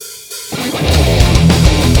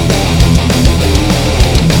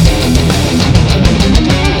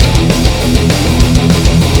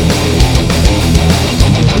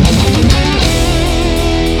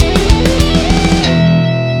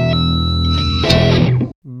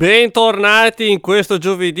Bentornati in questo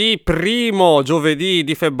giovedì, primo giovedì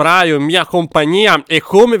di febbraio in mia compagnia, e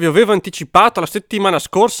come vi avevo anticipato la settimana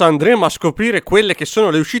scorsa andremo a scoprire quelle che sono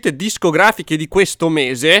le uscite discografiche di questo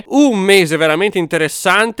mese. Un mese veramente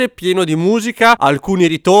interessante, pieno di musica, alcuni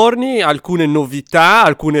ritorni, alcune novità,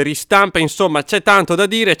 alcune ristampe, insomma c'è tanto da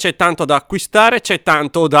dire, c'è tanto da acquistare, c'è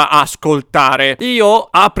tanto da ascoltare. Io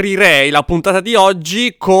aprirei la puntata di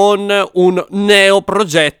oggi con un neo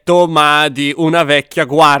progetto, ma di una vecchia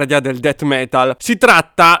guardia del death metal. Si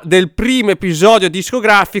tratta del primo episodio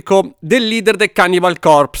discografico del leader dei Cannibal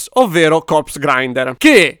Corpse, ovvero Corpse Grinder,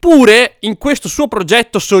 che pure in questo suo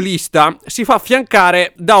progetto solista si fa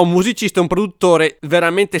affiancare da un musicista e un produttore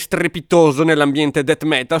veramente strepitoso nell'ambiente death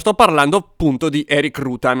metal. Sto parlando appunto di Eric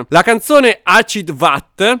Rutan. La canzone Acid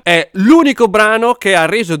Vat è l'unico brano che ha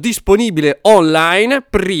reso disponibile online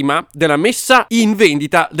prima della messa in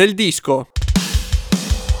vendita del disco.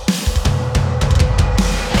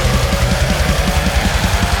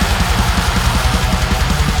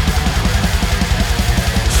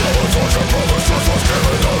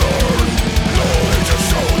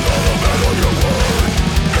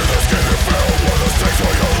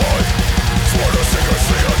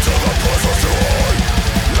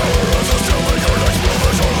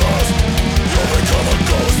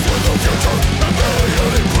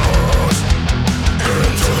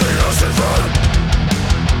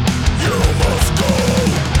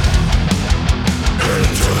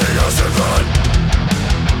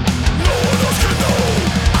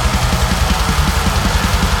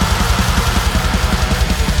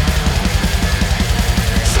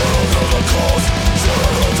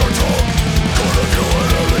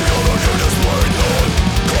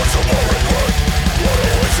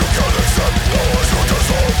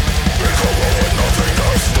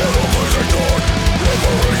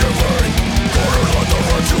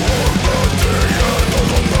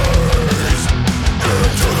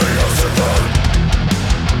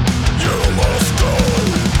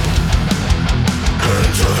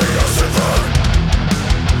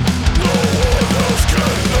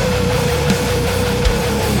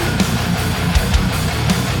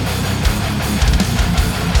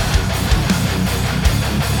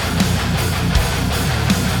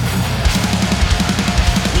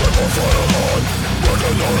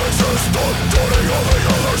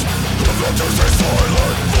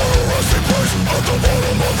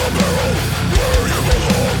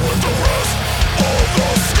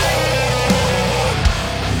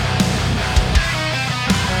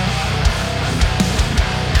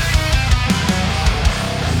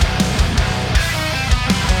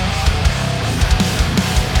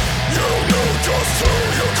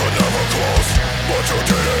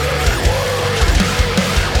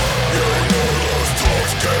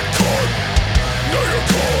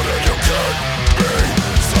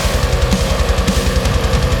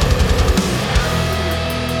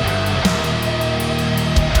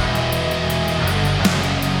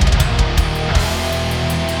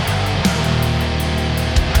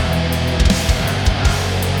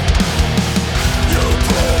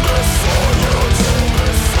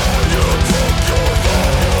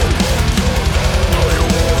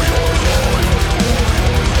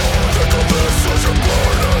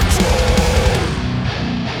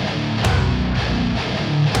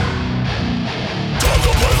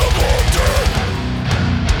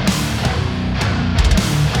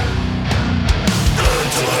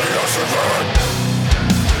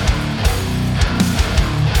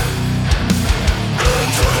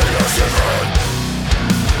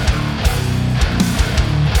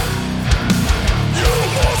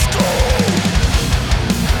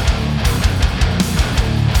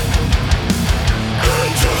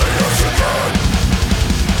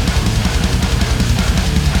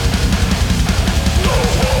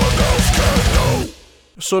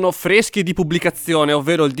 Sono freschi di pubblicazione,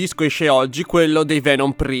 ovvero il disco esce oggi, quello dei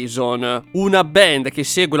Venom Prison, una band che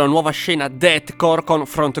segue la nuova scena deathcore con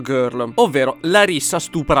Front Girl, ovvero la rissa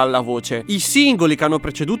stupra alla voce. I singoli che hanno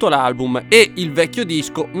preceduto l'album e il vecchio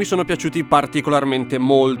disco mi sono piaciuti particolarmente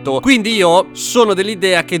molto, quindi io sono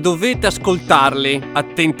dell'idea che dovete ascoltarli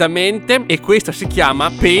attentamente, e questa si chiama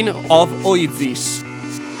Pain of Oasis.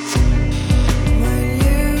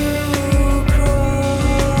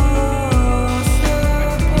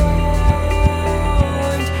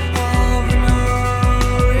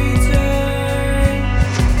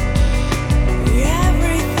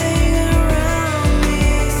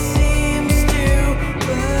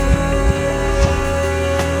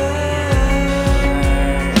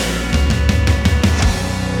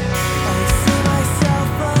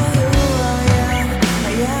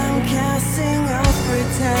 Casting off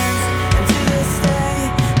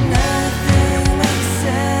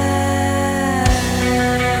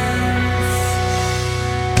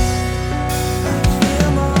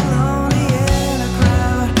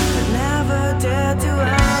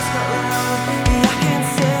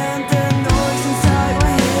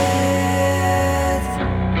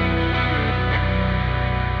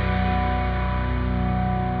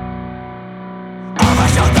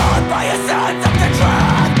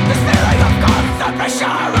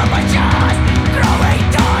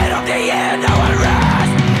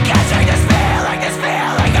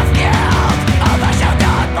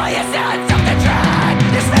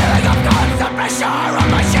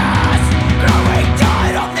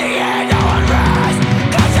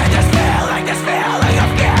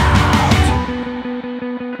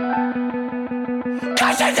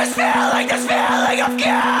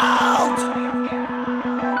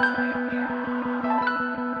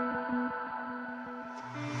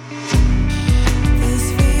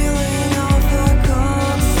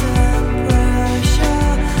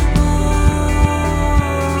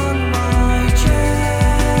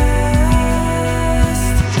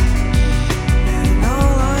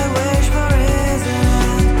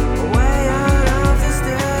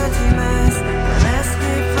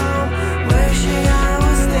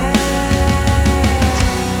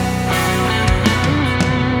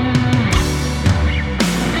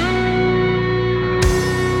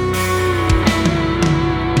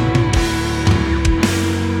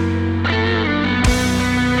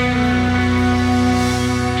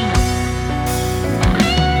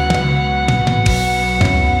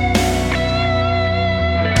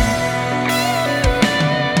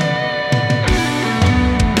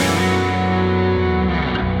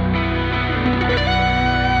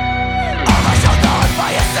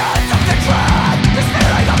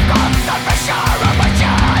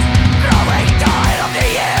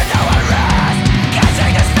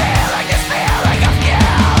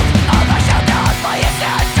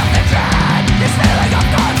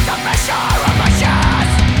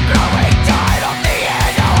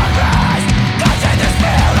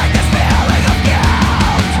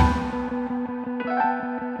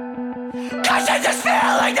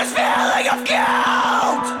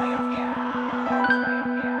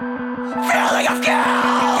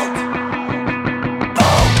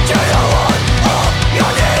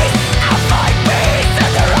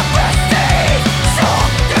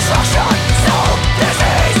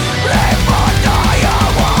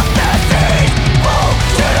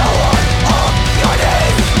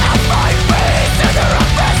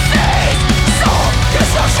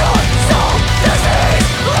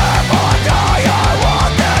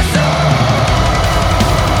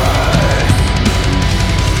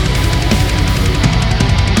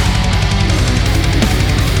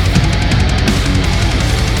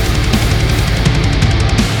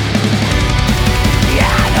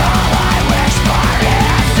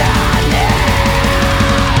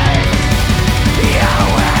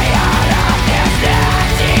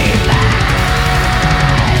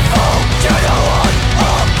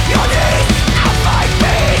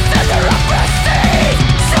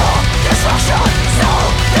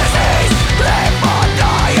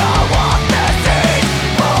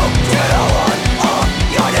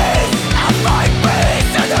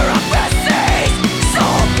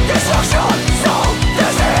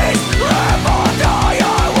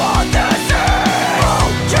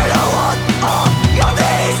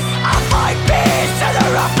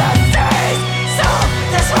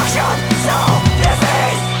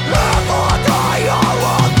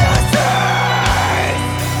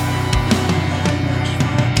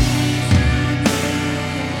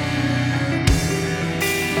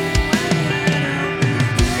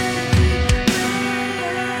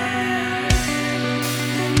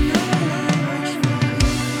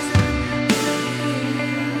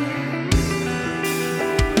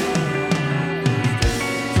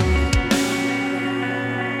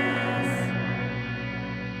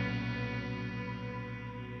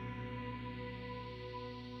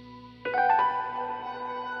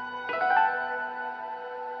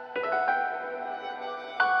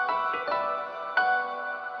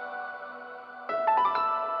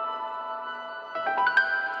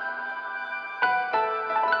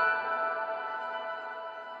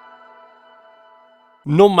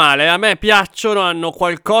Non male, a me piacciono, hanno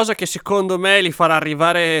qualcosa che secondo me li farà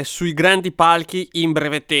arrivare sui grandi palchi in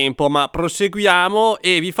breve tempo, ma proseguiamo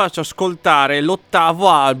e vi faccio ascoltare l'8º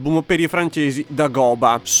album per i francesi da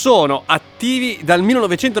Goba. Sono attivi dal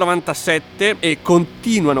 1997 e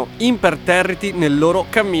continuano imperterriti nel loro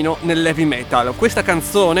cammino nell'heavy metal. Questa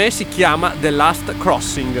canzone si chiama The Last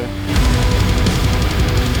Crossing.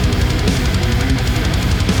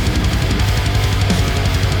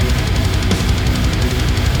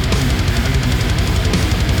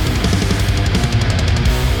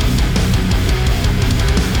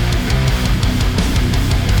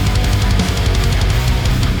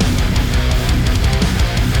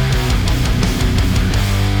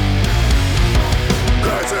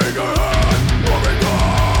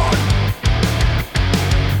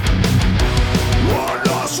 One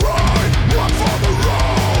last ride.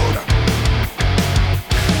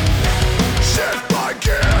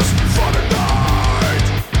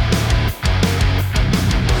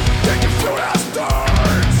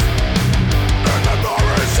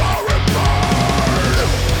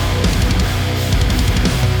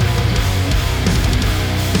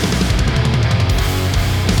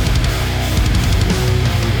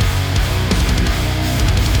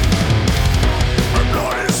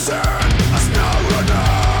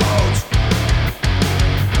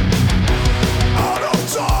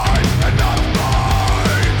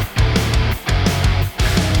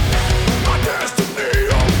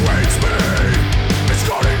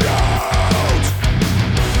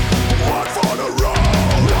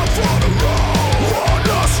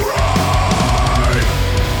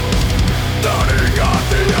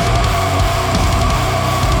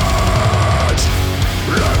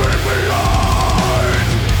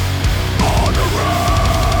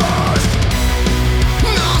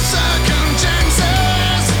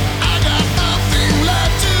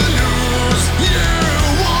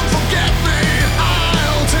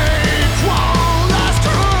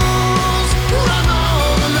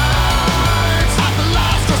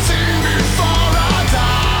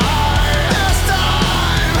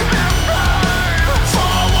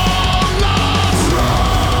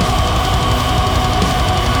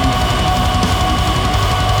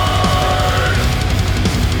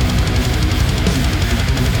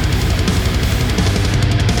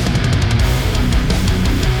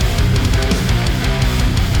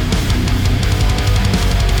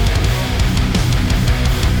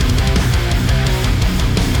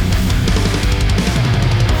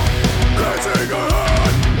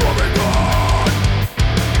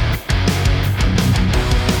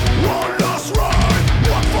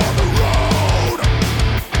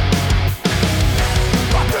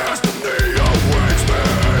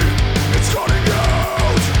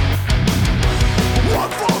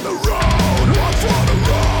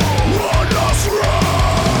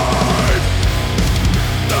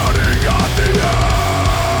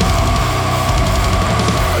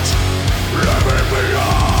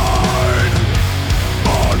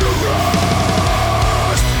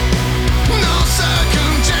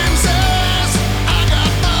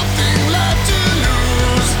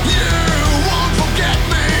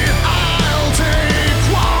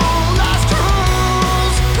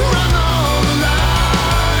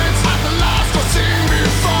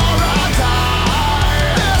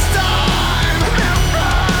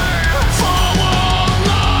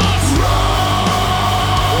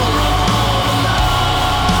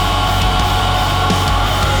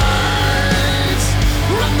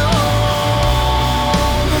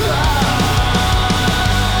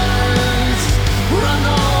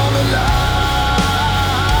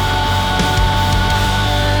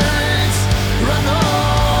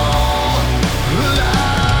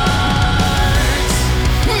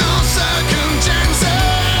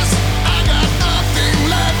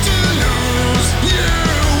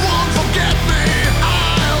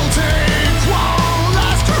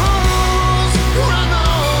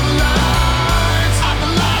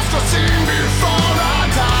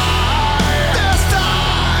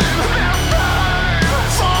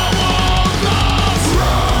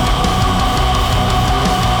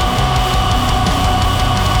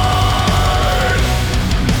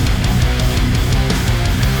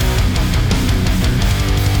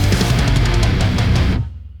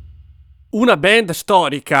 Una band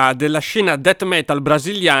storica della scena death metal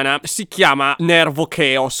brasiliana si chiama Nervo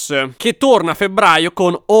Chaos, che torna a febbraio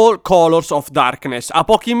con All Colors of Darkness, a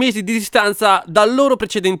pochi mesi di distanza dal loro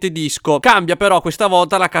precedente disco. Cambia però questa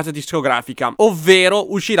volta la casa discografica,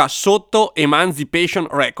 ovvero uscirà sotto Emancipation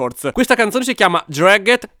Records. Questa canzone si chiama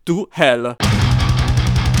Dragged to Hell.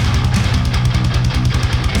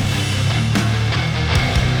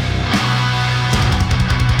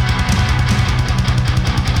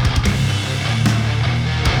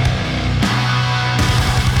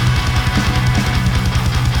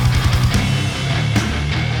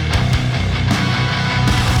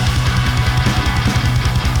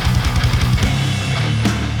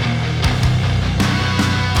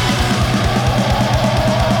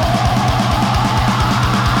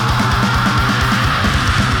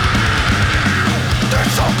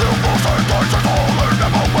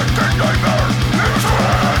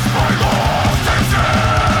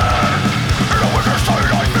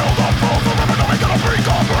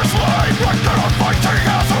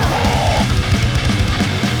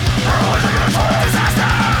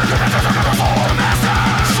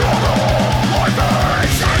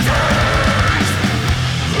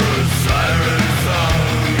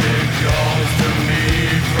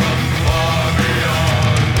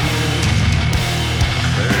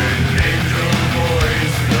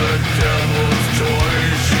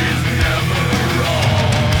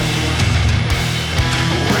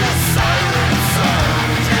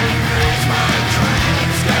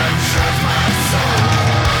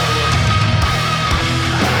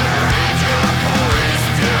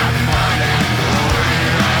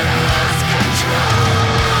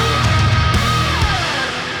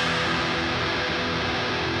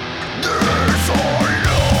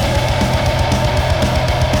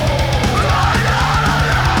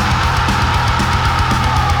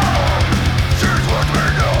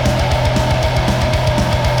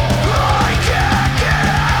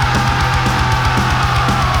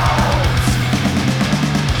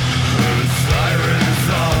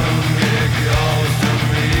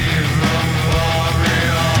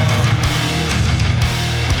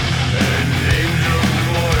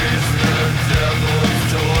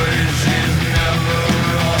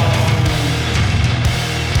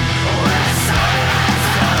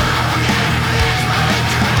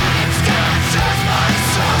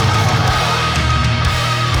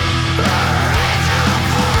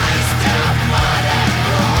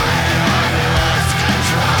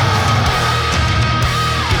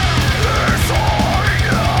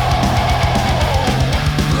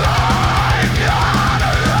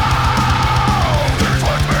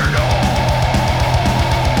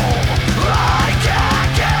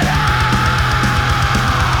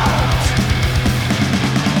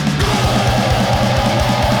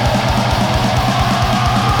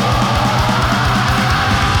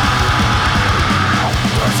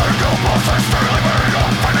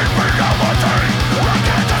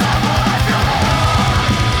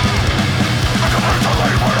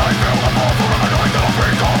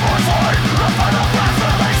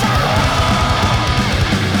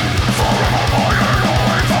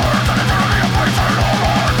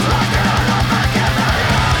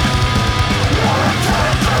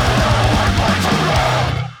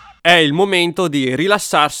 È il momento di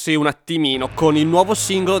rilassarsi un attimino con il nuovo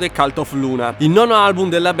singolo dei Cult of Luna. Il nono album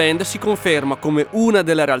della band si conferma come una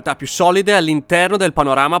delle realtà più solide all'interno del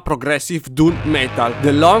panorama progressive doom metal.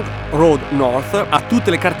 The Long Road North ha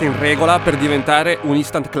tutte le carte in regola per diventare un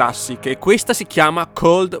instant classic e questa si chiama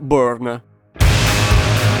Cold Burn.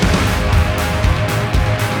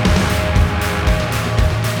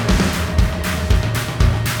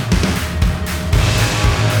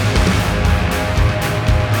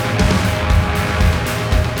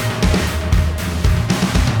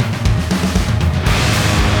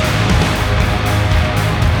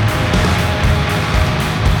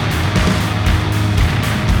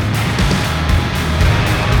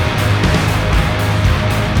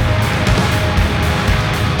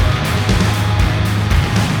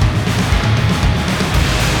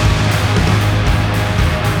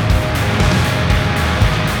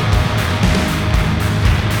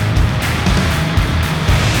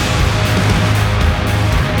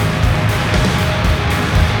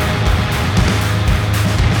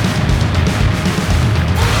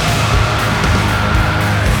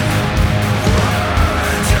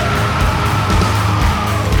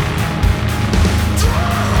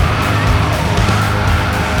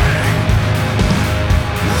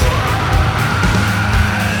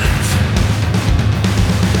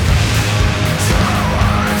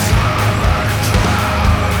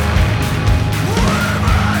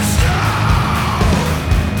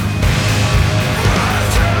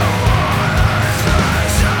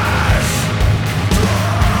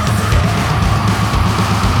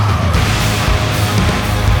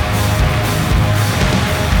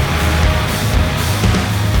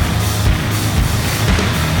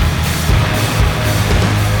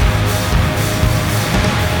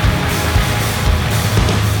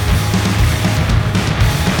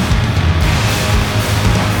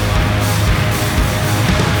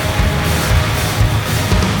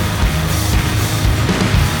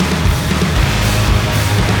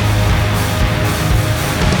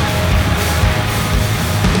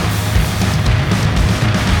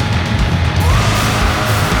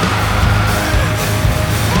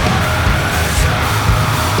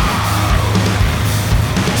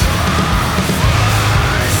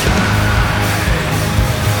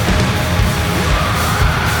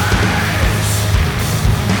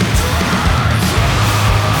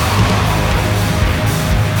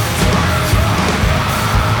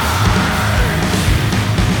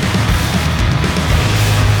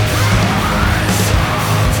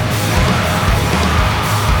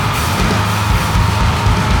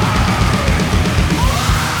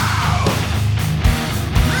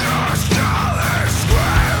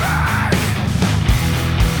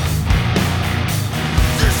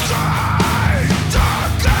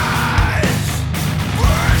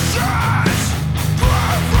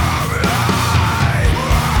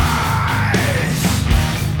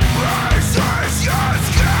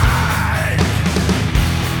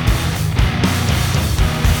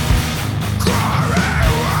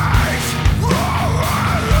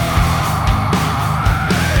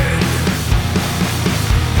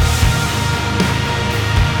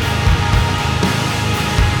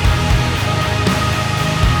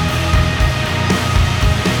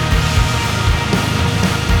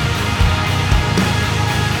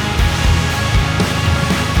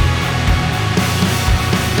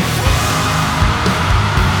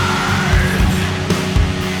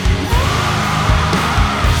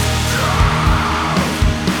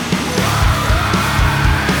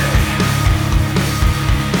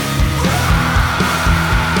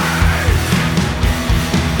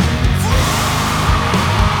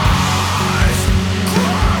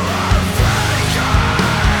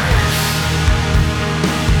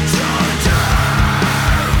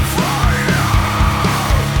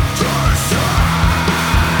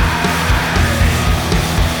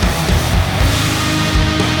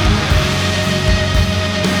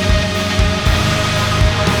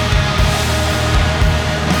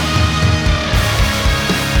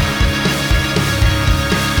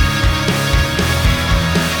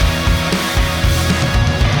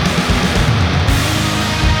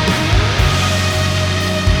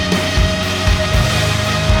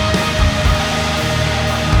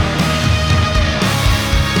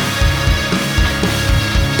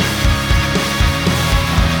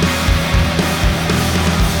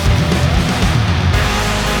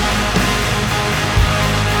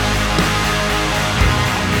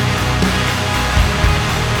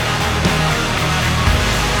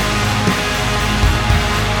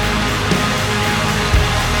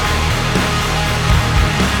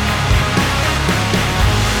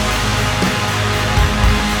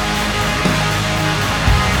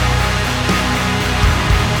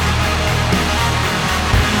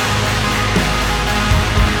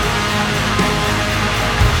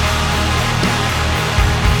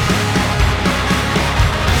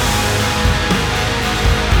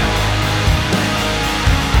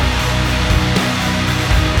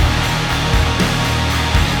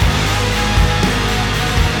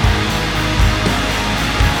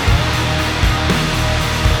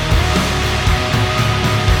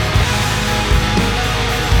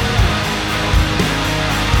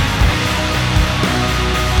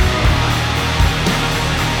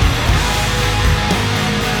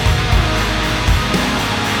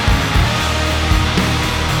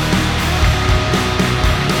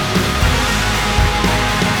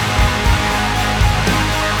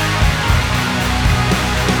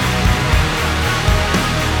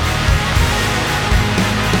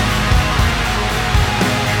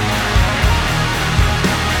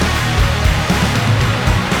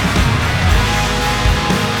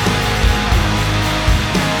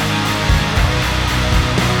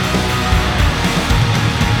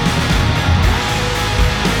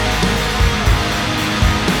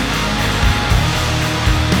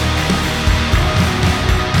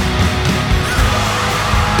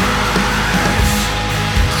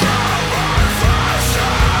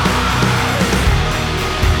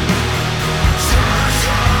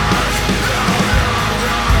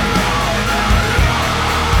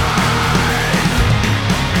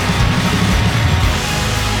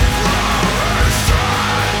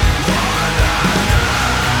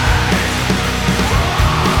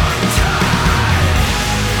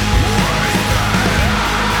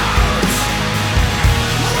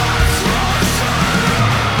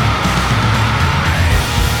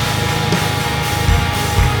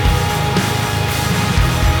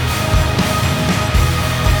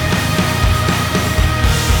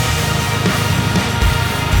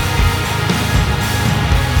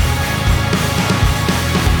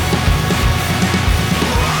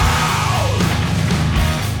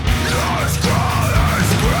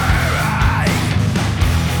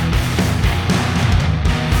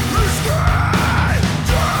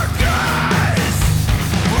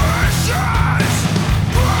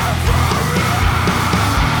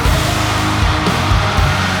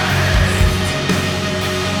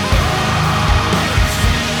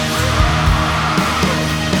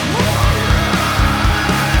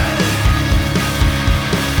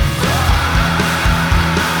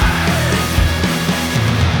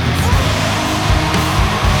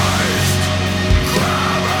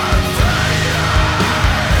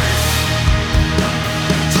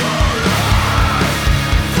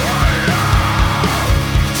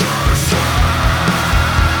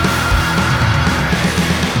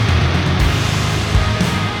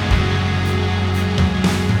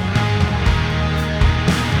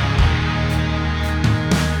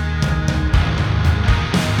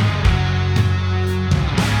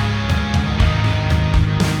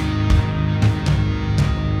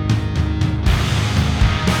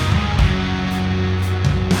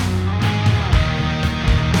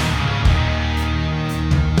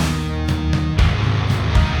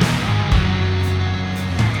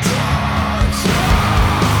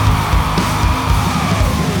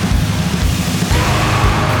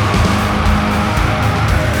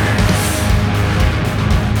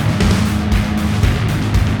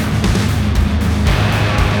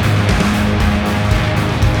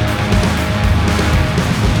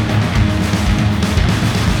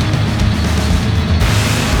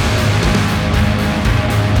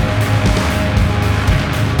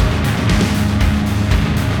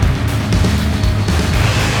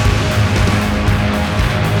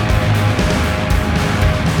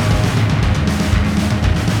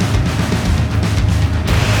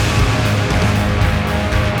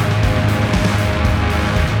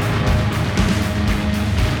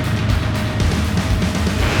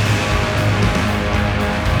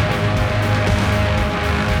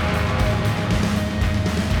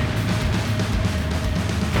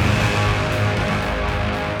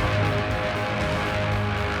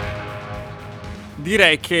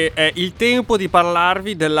 direi che è il tempo di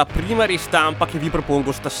parlarvi della prima ristampa che vi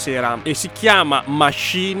propongo stasera e si chiama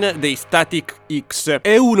Machine dei Static X.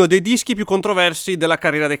 È uno dei dischi più controversi della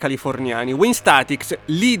carriera dei californiani. Wayne Static,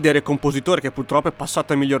 leader e compositore che purtroppo è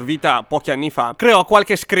passato a miglior vita pochi anni fa, creò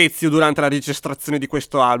qualche screzio durante la registrazione di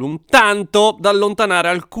questo album, tanto da allontanare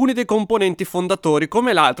alcuni dei componenti fondatori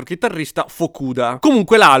come l'altro chitarrista Fukuda.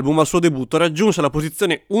 Comunque l'album al suo debutto raggiunse la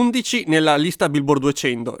posizione 11 nella lista Billboard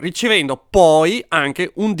 200, ricevendo poi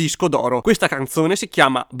anche un disco d'oro. Questa canzone si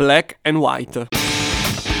chiama Black and White.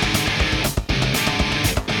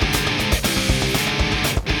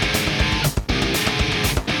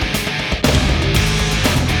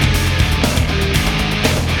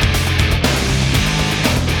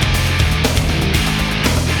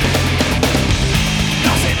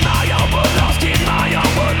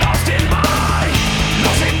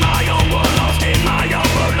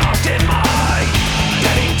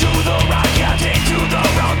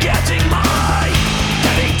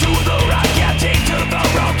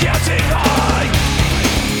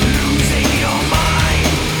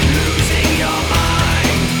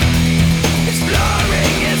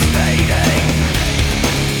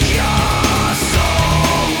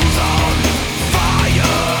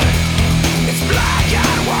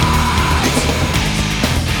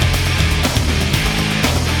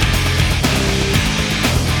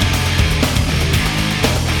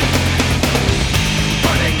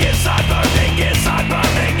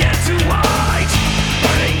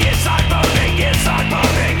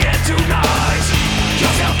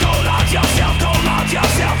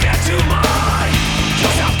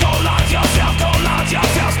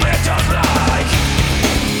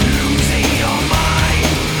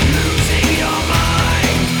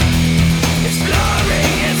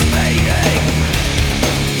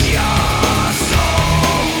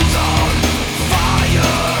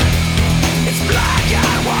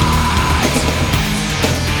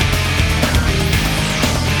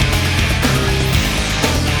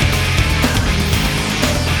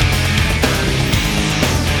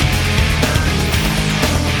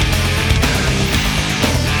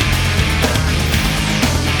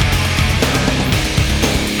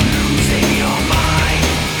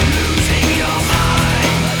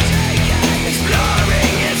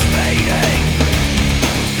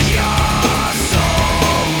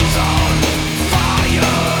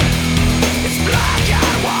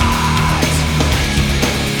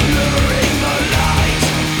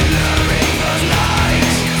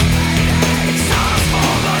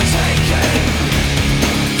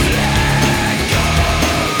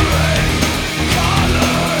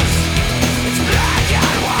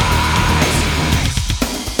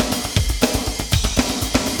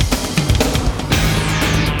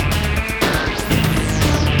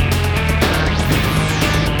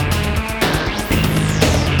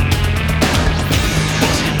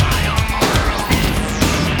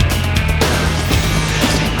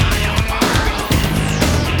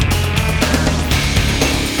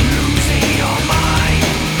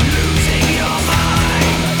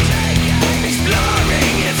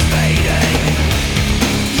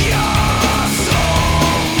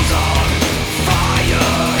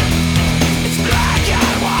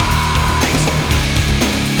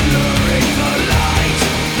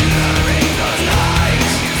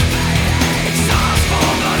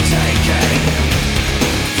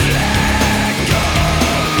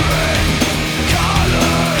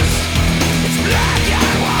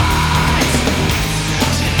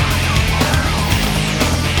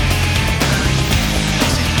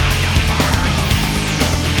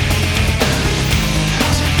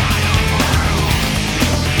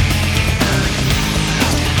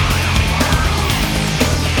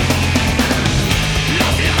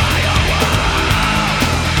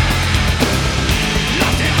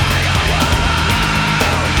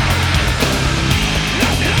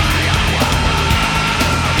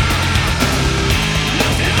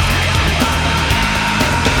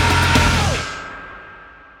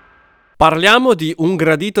 Parliamo di un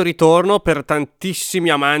gradito ritorno per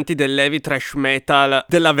tantissimi amanti dell'heavy thrash metal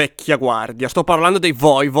della vecchia guardia. Sto parlando dei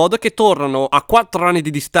Voivod, che tornano a 4 anni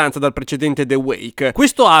di distanza dal precedente The Wake.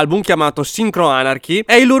 Questo album, chiamato Synchro Anarchy,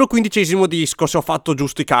 è il loro 15° disco, se ho fatto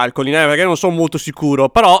giusto i calcoli, perché non sono molto sicuro,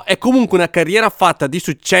 però è comunque una carriera fatta di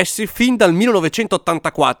successi fin dal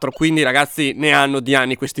 1984, quindi ragazzi ne hanno di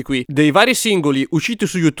anni questi qui. Dei vari singoli usciti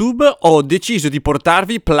su YouTube ho deciso di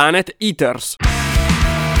portarvi Planet Eaters.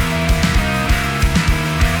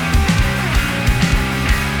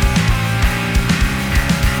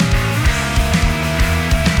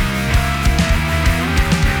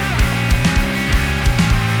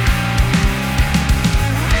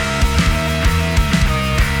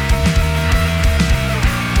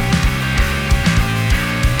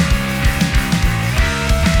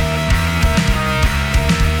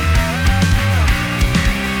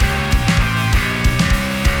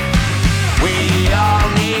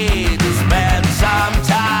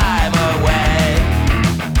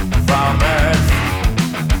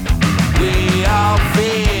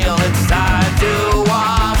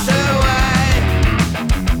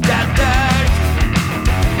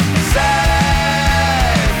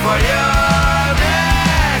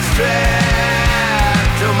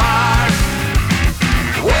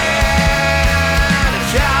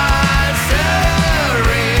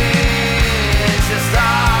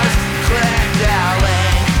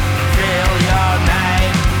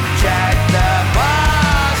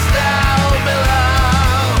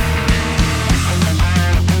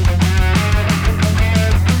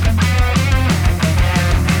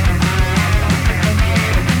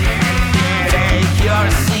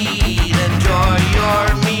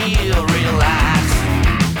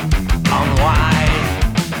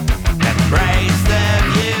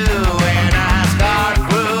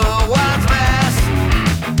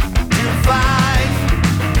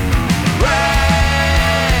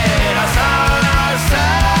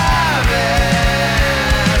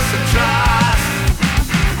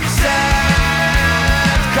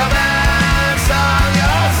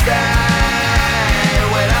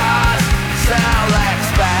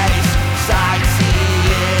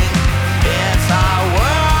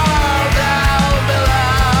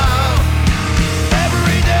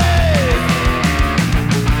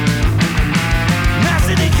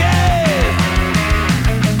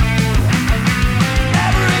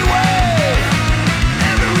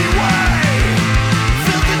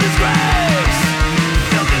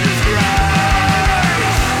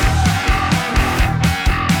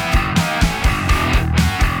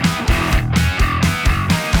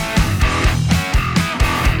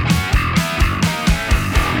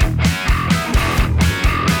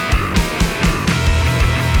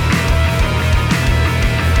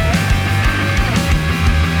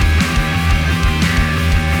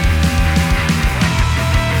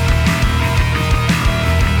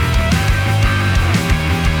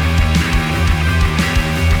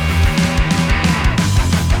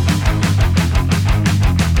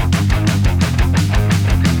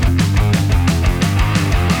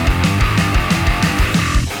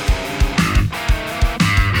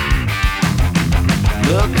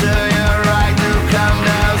 Look to your right, new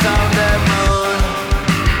countdowns on the moon.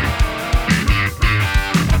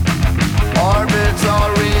 Orbital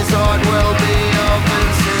resort will be open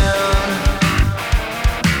soon.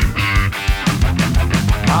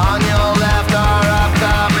 On your left are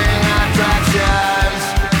upcoming attractions.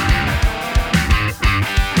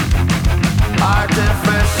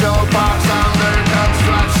 Artificial parks under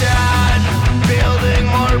construction. Building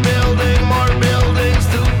more buildings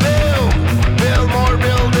to build. Build more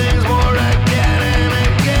buildings, more again and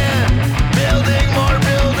again. Building more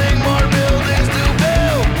buildings to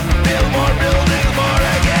build. Build more buildings, more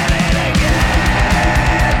again and again.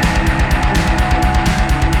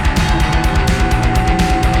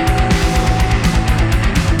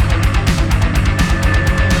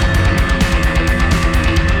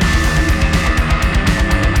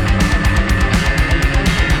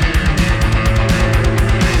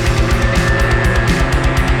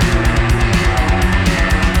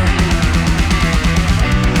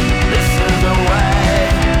 This is the way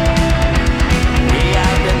we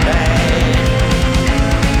have been made.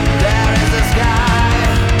 There is a sky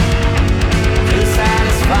to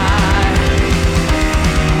satisfy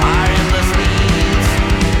our endless needs,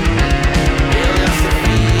 billions to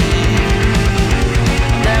feed.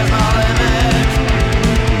 There's no limit,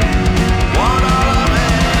 one all of it.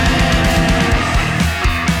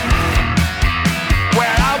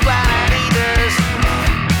 We're all planet eaters.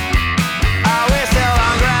 Are we still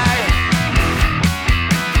hungry?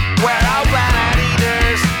 We're all planet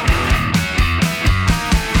eaters.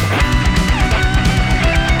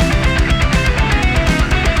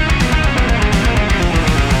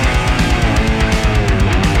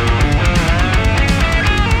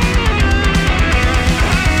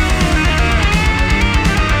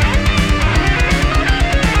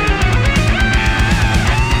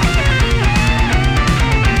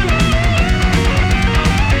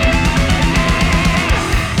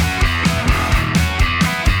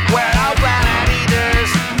 We're all planet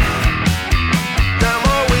eaters. The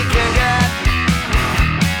more we can get,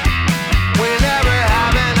 we never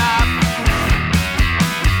have enough.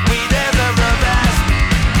 We deserve the best.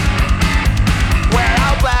 We're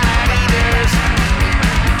all planet eaters.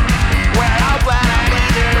 We're all planet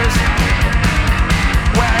eaters.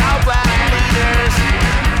 We're all planet eaters.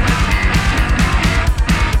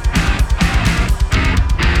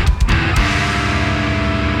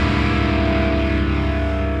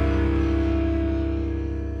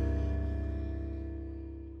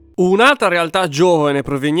 Un'altra realtà giovane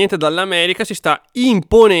proveniente dall'America si sta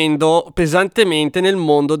imponendo pesantemente nel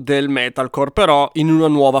mondo del metalcore, però in una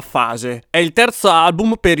nuova fase. È il terzo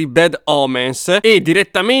album per i Bad Omens e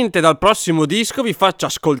direttamente dal prossimo disco vi faccio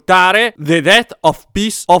ascoltare The Death of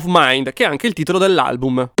Peace of Mind, che è anche il titolo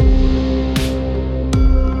dell'album.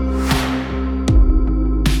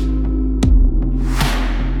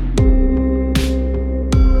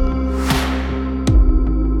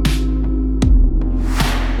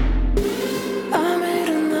 I made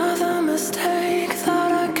another mistake.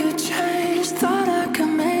 Thought I could change, thought I could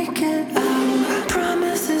make it out.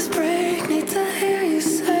 Promises break, need to hear you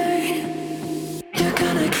say you're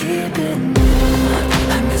gonna keep it.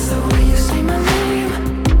 I miss the way you say my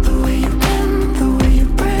name, the way you bend, the way you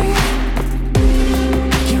break.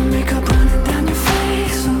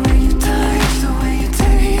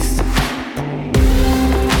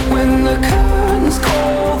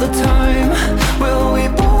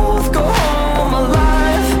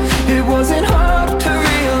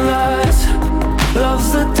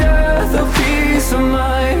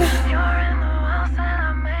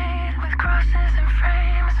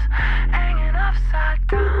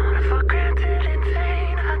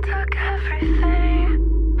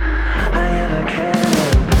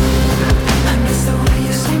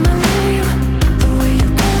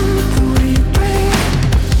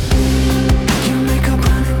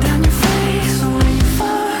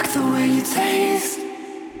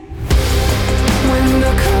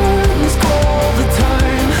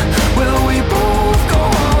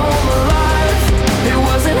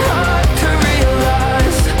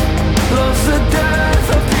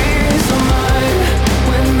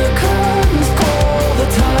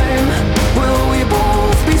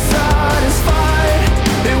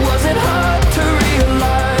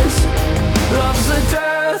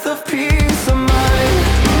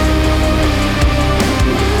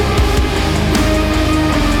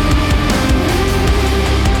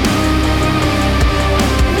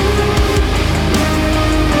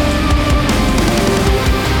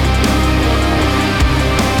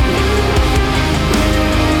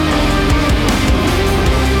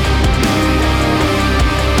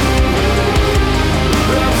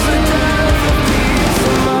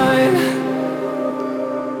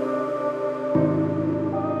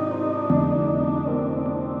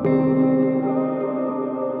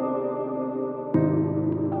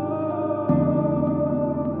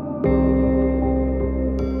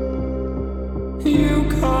 You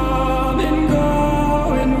come and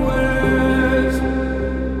go in waves,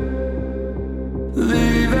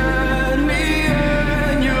 leaving me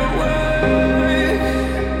in your wake.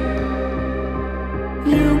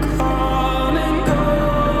 You come and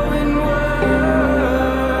go in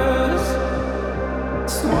waves,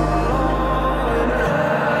 swallowing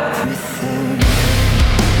everything.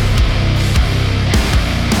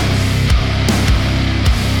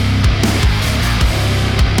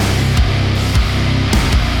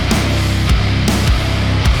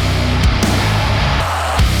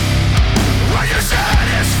 Are you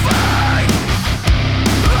satisfied?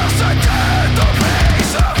 Lost a dead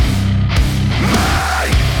piece of me.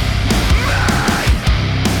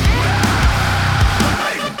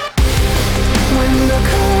 When the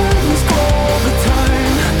curtains call the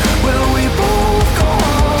time, will we both go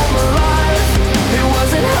home alive? It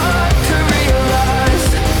wasn't hard to realize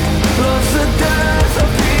love's the death of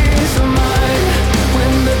peace of mind.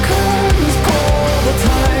 When the curtains call the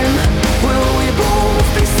time, will we both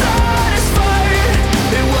be satisfied?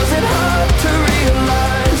 It wasn't hard to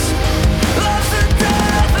realize love's the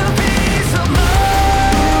death of peace of mind.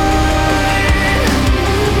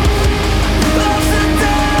 Love's the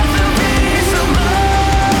death of peace of mind.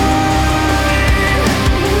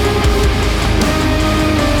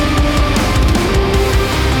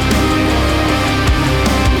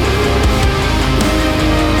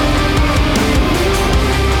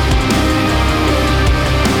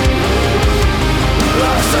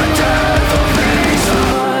 Lost a death of peace of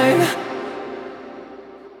Mine.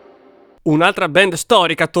 Un'altra band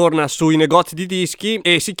storica torna sui negozi di dischi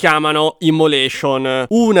e si chiamano Immolation,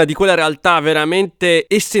 una di quelle realtà veramente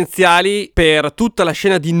essenziali per tutta la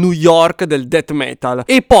scena di New York del death metal,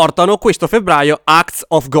 e portano questo febbraio Acts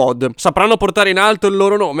of God. Sapranno portare in alto il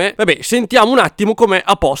loro nome? Vabbè, sentiamo un attimo com'è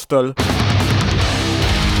Apostle.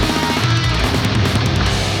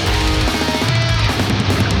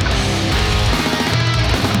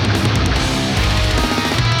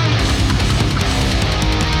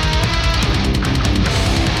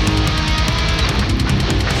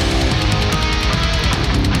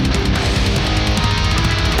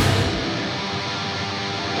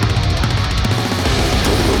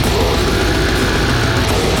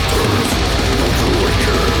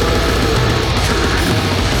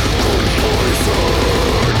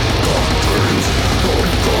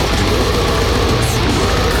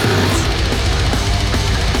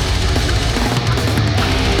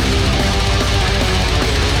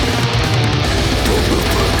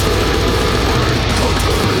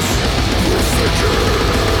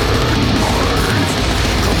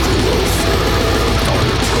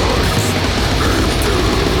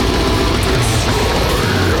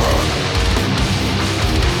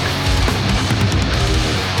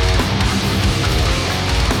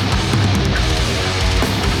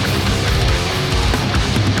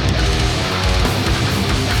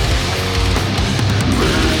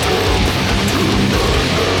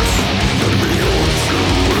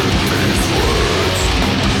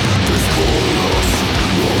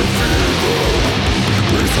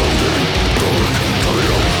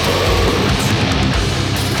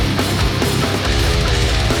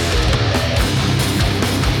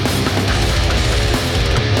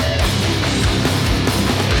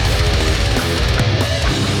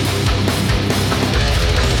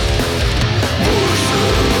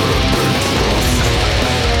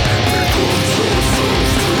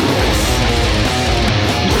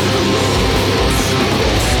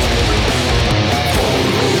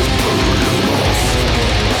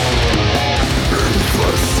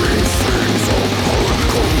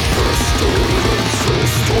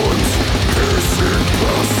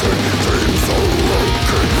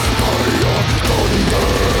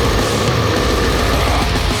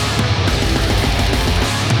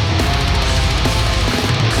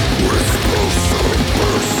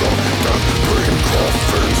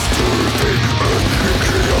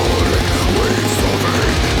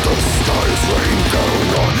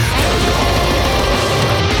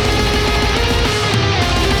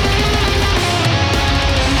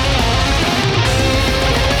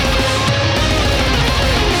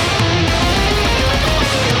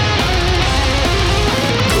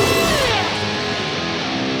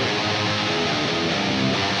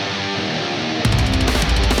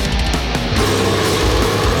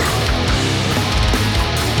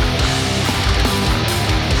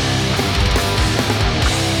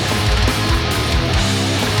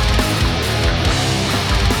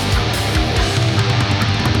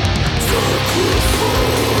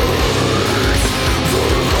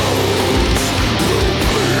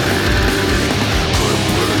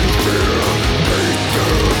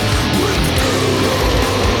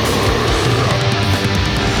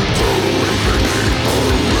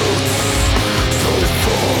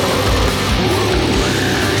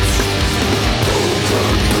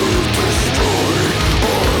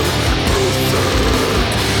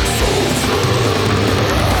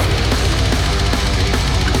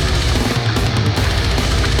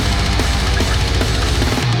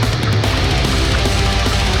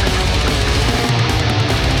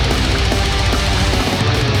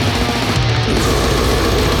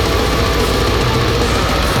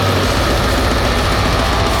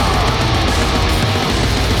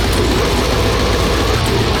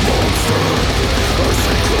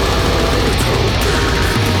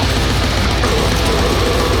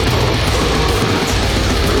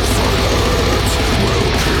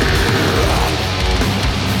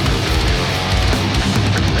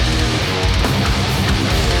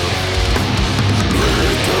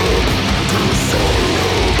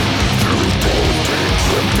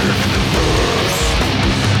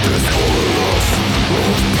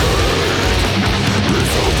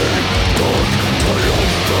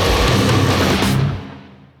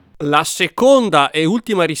 La seconda e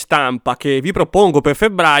ultima ristampa che vi propongo per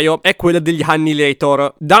febbraio è quella degli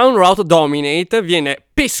Annihilator. Down Route Dominate viene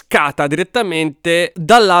pescata direttamente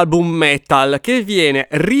dall'album Metal, che viene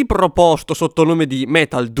riproposto sotto il nome di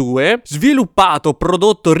Metal 2, sviluppato,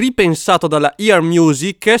 prodotto, ripensato dalla Ear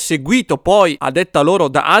Music, seguito poi a detta loro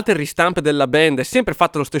da altre ristampe della band, sempre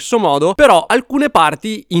fatte allo stesso modo, però alcune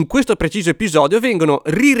parti in questo preciso episodio vengono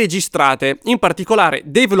riregistrate, in particolare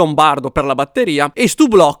Dave Lombardo per la batteria e Stu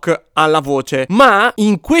Block alla voce, ma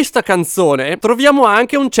in questa canzone troviamo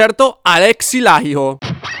anche un certo Alex Ilaio.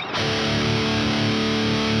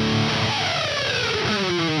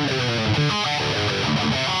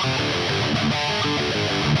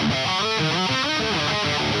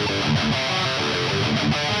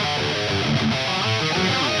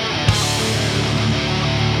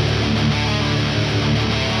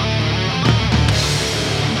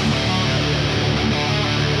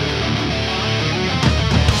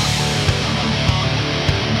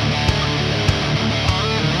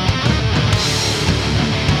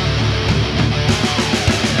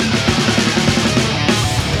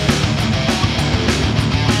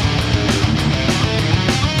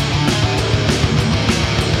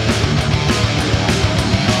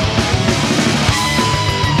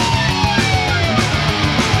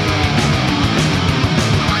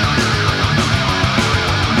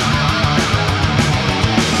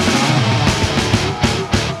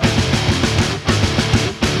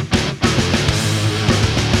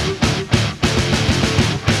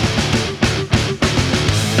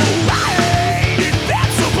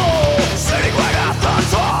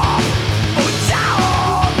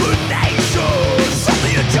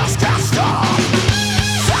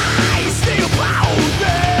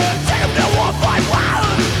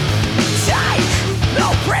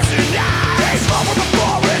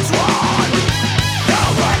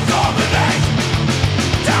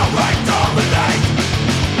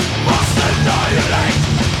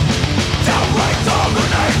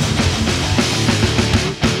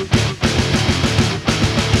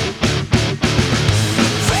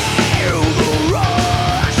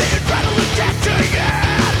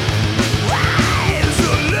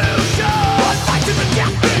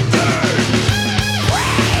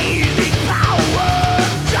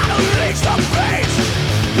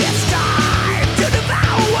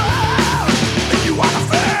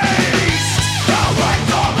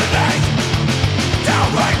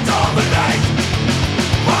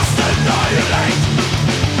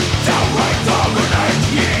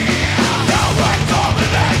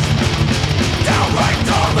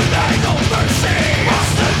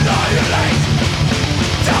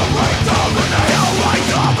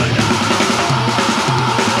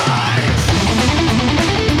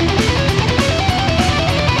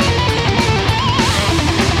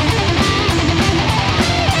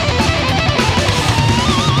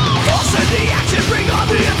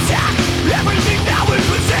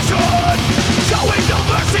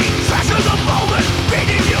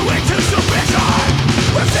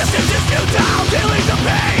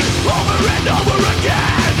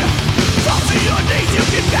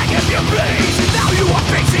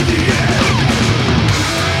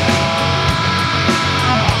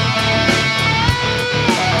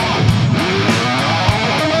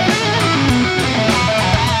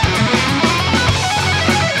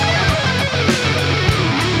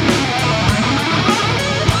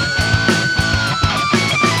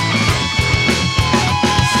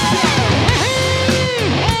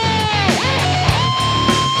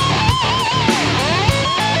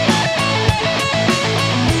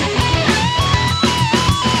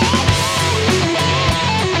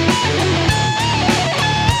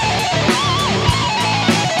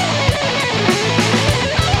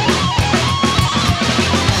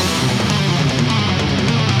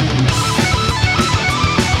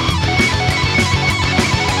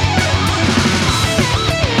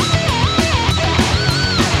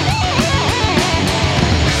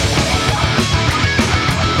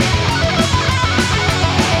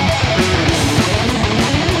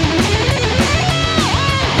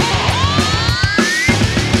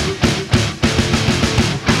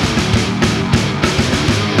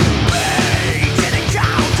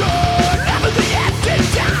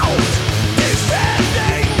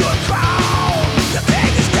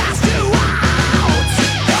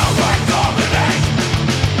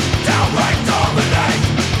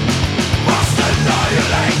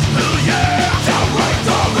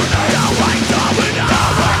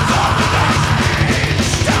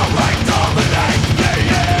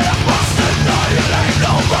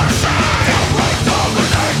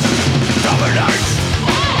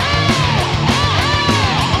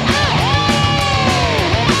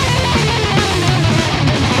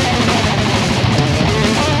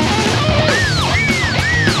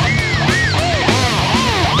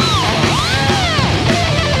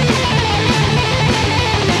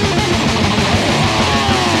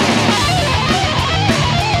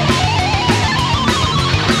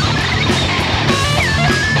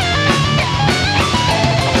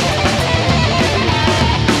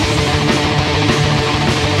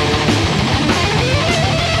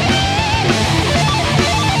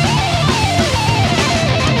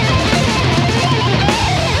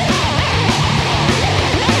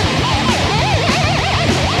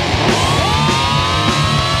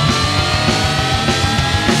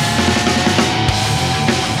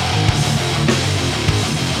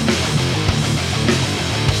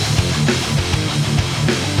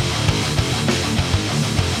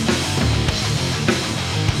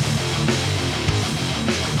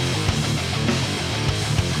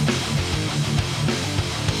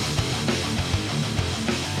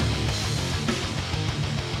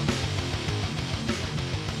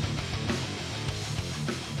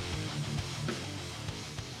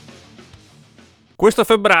 Questo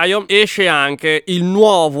febbraio esce anche il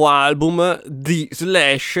nuovo album di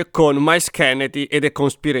Slash con Miles Kennedy e The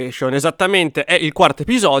Conspiration. Esattamente è il quarto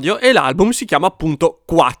episodio e l'album si chiama appunto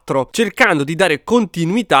 4, cercando di dare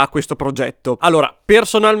continuità a questo progetto. Allora,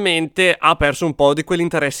 personalmente ha perso un po' di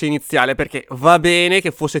quell'interesse iniziale, perché va bene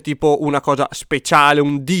che fosse tipo una cosa speciale,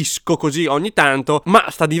 un disco così ogni tanto, ma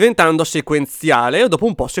sta diventando sequenziale e dopo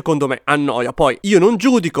un po' secondo me annoia. Poi io non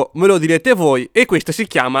giudico, me lo direte voi, e questo si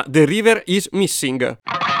chiama The River is Missing.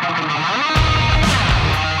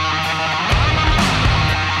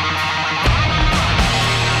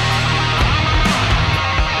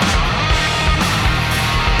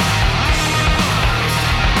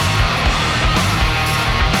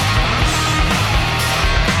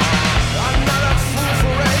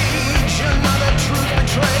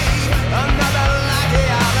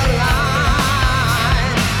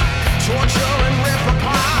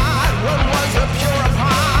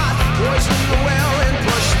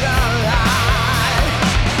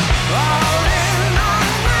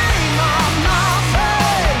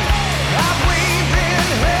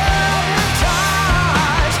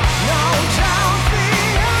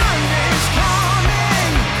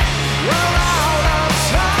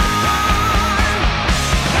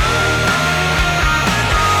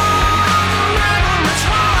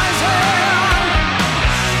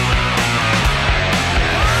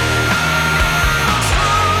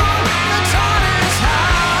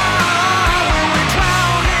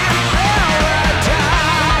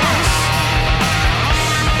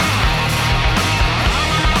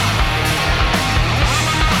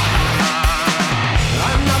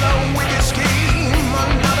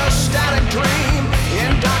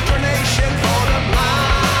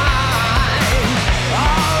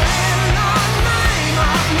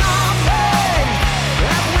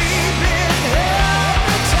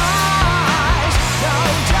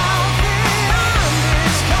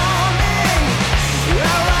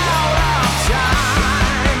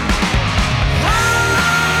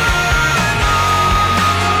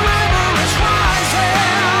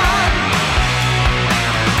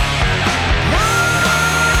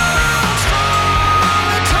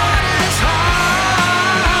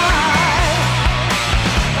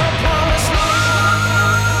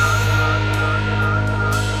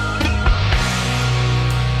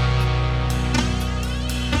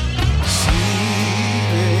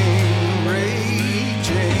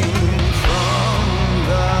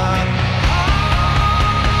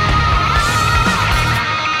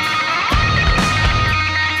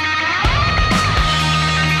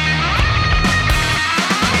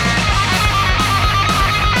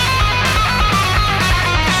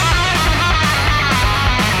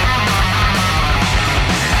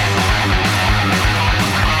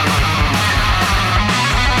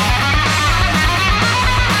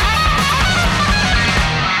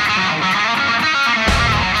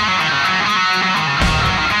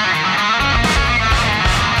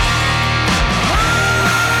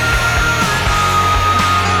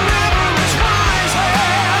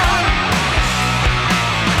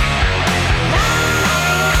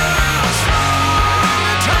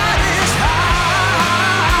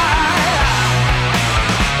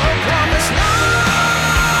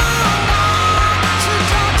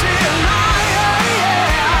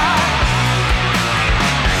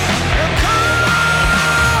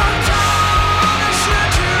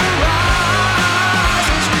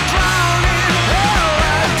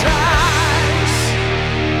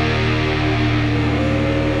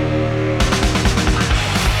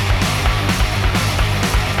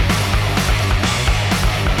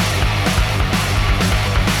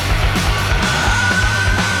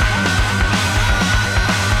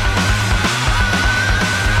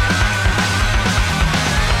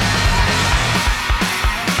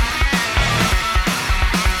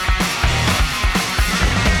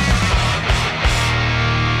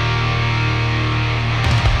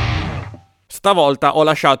 Stavolta ho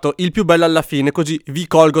lasciato il più bello alla fine, così vi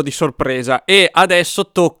colgo di sorpresa. E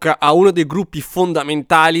adesso tocca a uno dei gruppi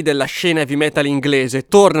fondamentali della scena heavy metal inglese.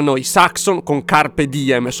 Tornano i Saxon con Carpe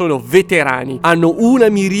Diem, sono veterani, hanno una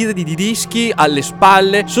miriade di dischi alle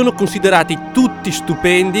spalle, sono considerati tutti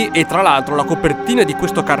stupendi e tra l'altro la copertina di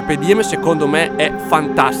questo Carpe Diem secondo me è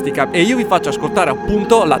fantastica. E io vi faccio ascoltare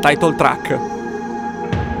appunto la title track.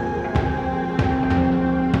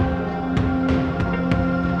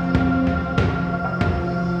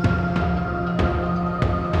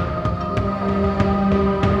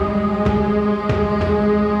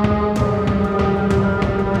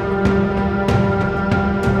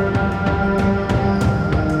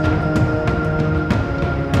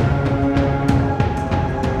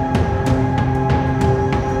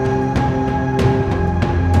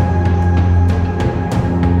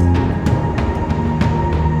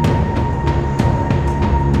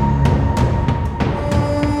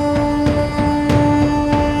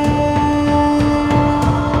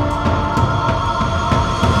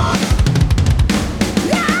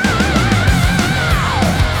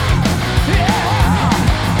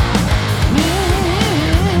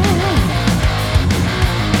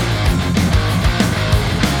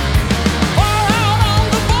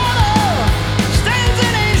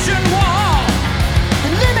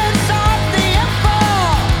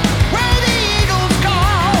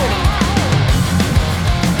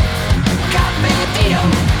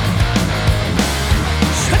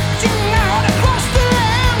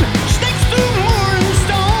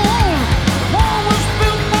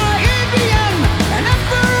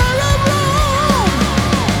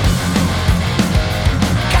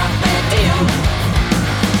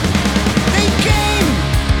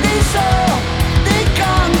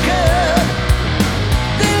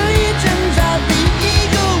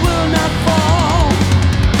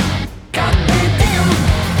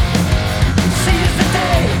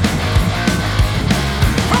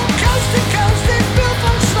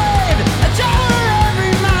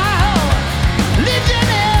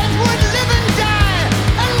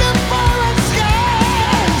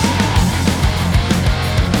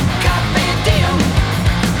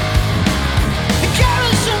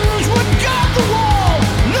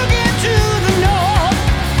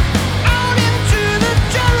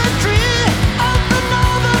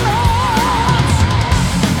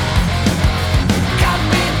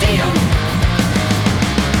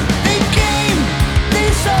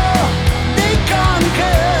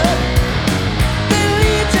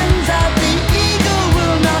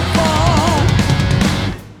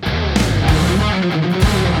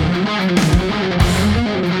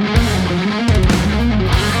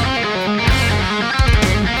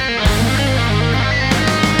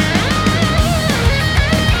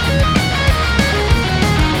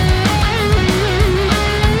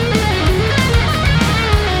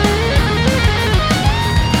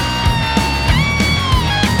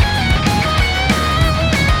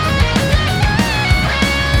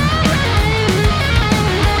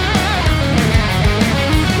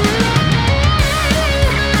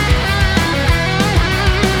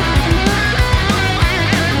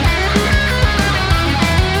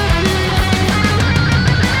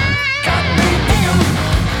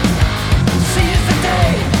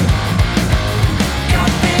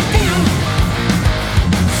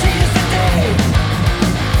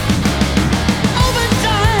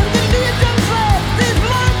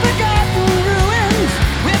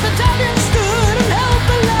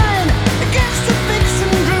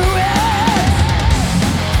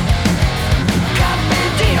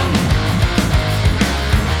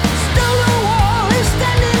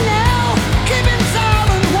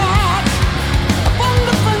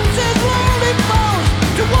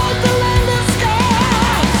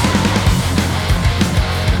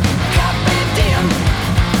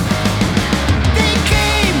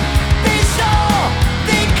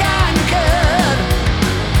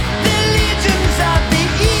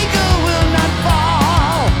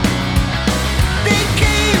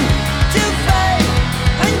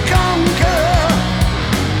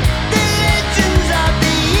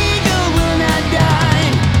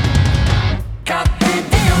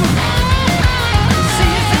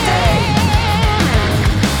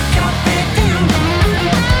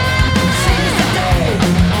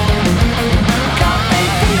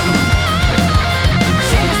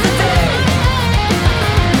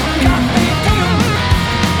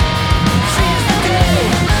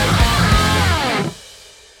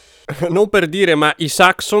 Non per dire, ma i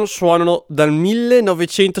Saxon suonano dal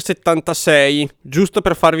 1976, giusto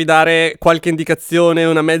per farvi dare qualche indicazione,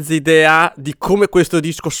 una mezza idea di come questo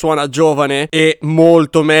disco suona giovane e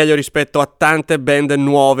molto meglio rispetto a tante band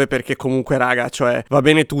nuove, perché comunque raga, cioè va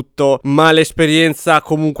bene tutto, ma l'esperienza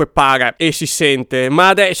comunque paga e si sente. Ma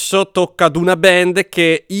adesso tocca ad una band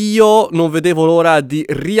che io non vedevo l'ora di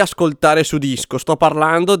riascoltare su disco. Sto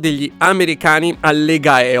parlando degli americani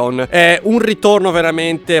Allega Eon. È un ritorno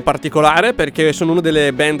veramente particolare perché sono una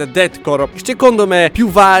delle band deathcore secondo me più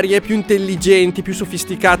varie, più intelligenti, più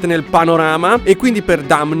sofisticate nel panorama, e quindi per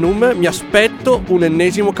Damnum mi aspetto un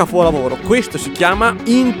ennesimo capolavoro. Questo si chiama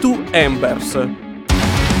Into Embers.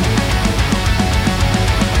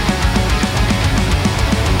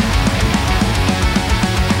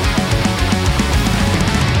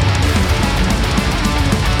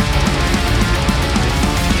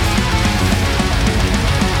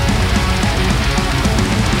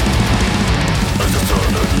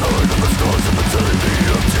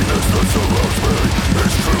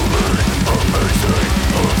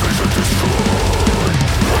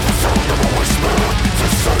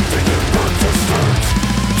 Something in the distance.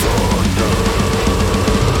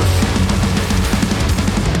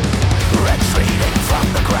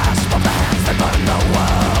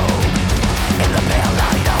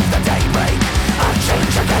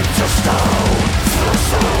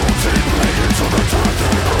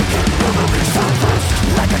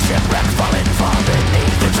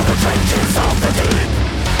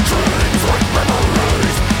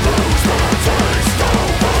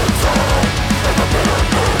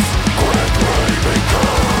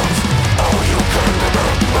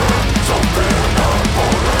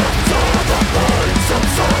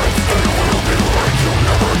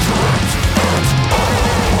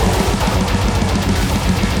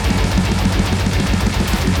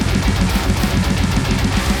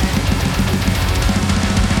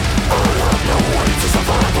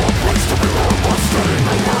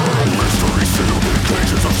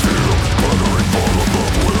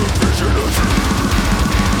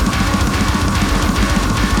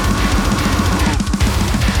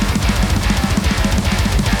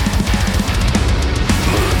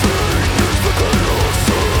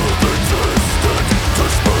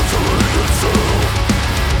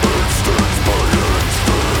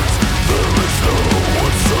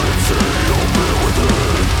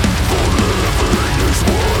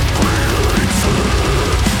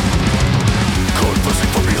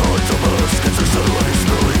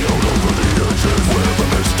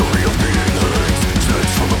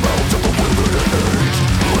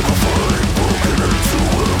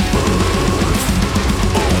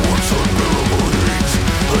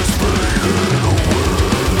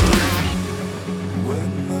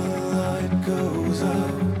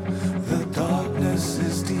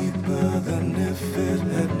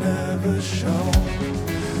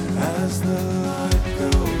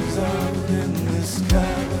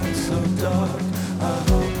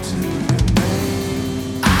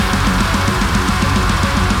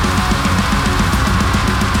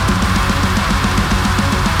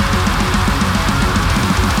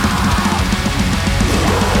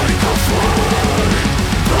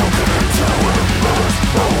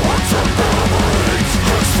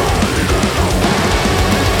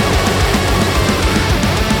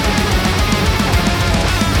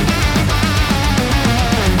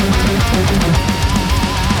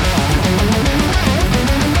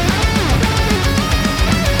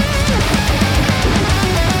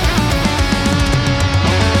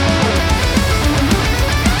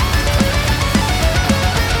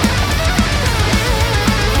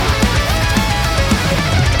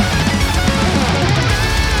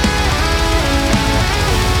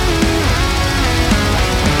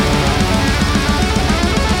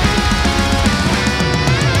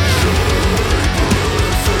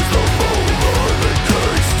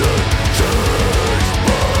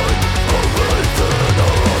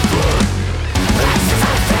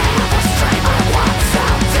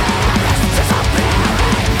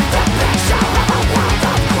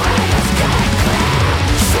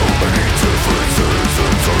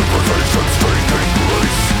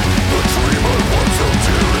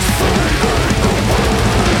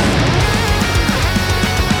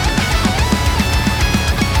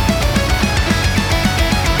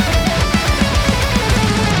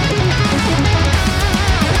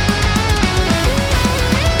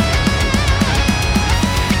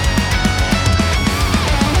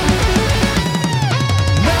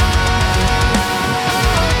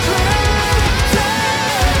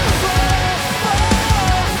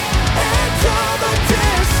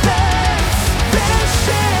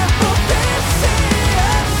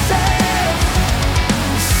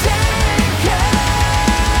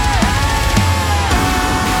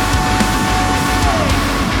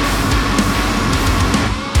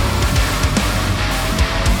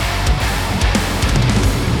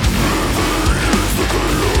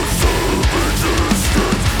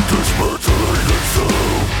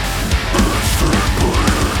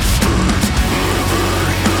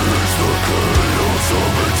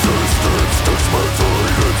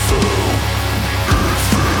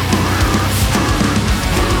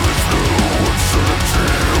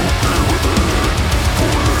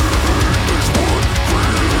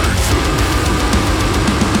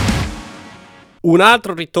 Un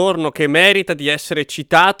altro ritorno che merita di essere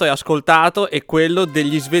citato e ascoltato è quello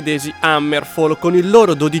degli svedesi Hammerfall con il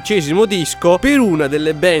loro 12° disco per una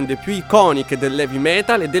delle band più iconiche dell'heavy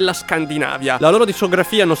metal e della Scandinavia. La loro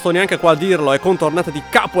discografia, non sto neanche qua a dirlo, è contornata di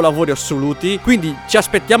capolavori assoluti, quindi ci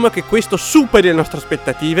aspettiamo che questo superi le nostre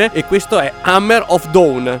aspettative, e questo è Hammer of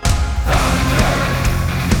Dawn.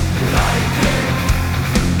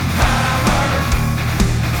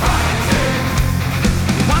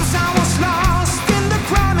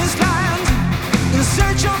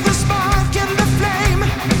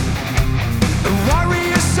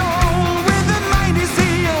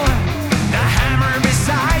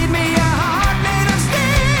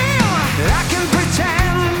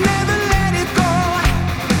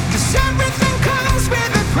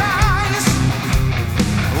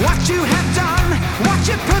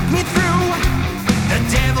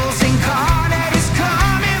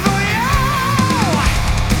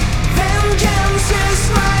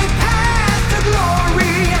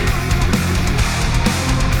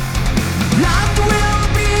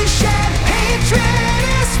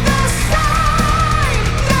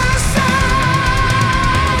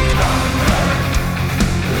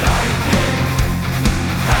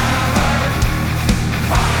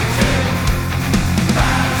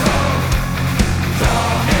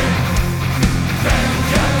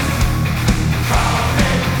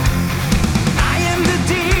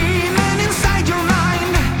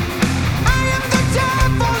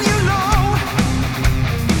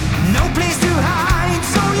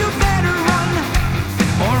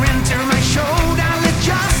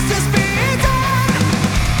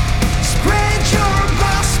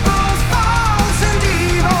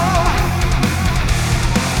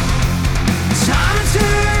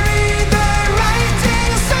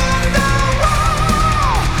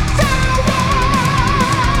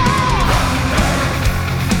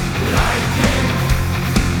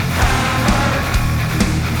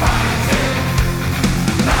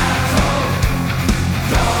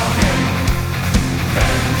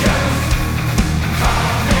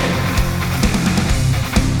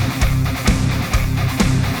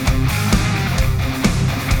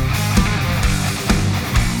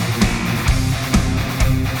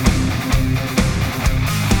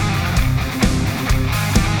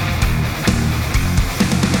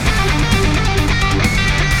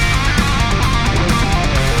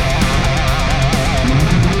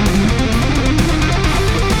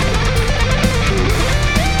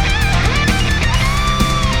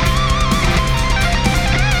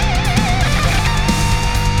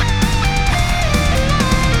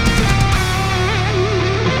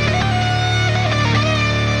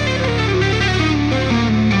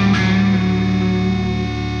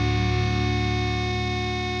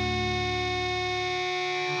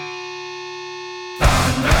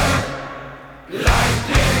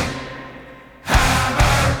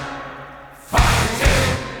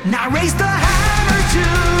 Now raise the hammer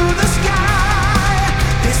to the sky.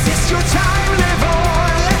 This is your time, live or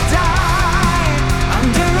let die.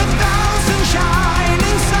 Under 1,000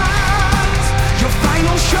 shining suns, your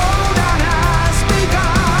final showdown has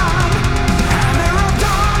begun. Hammer of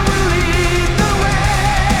dawn will lead the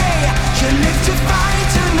way. You live to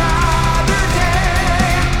fight another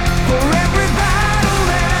day. For every battle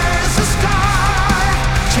there's a scar,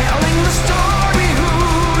 telling the story who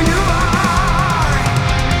you are.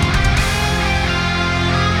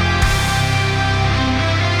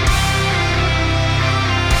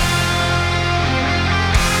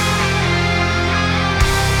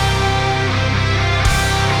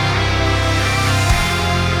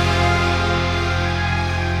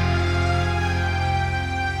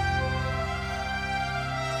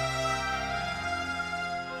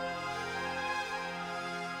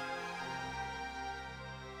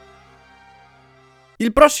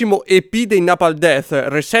 Il prossimo EP dei Napalm Death,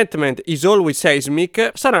 Resentment is Always Seismic,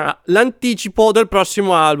 sarà l'anticipo del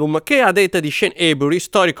prossimo album che, a detta di Shane Avery,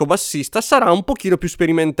 storico bassista, sarà un pochino più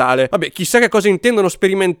sperimentale. Vabbè, chissà che cosa intendono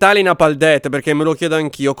sperimentale in Napalm Death, perché me lo chiedo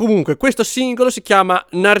anch'io. Comunque, questo singolo si chiama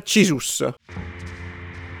Narcissus.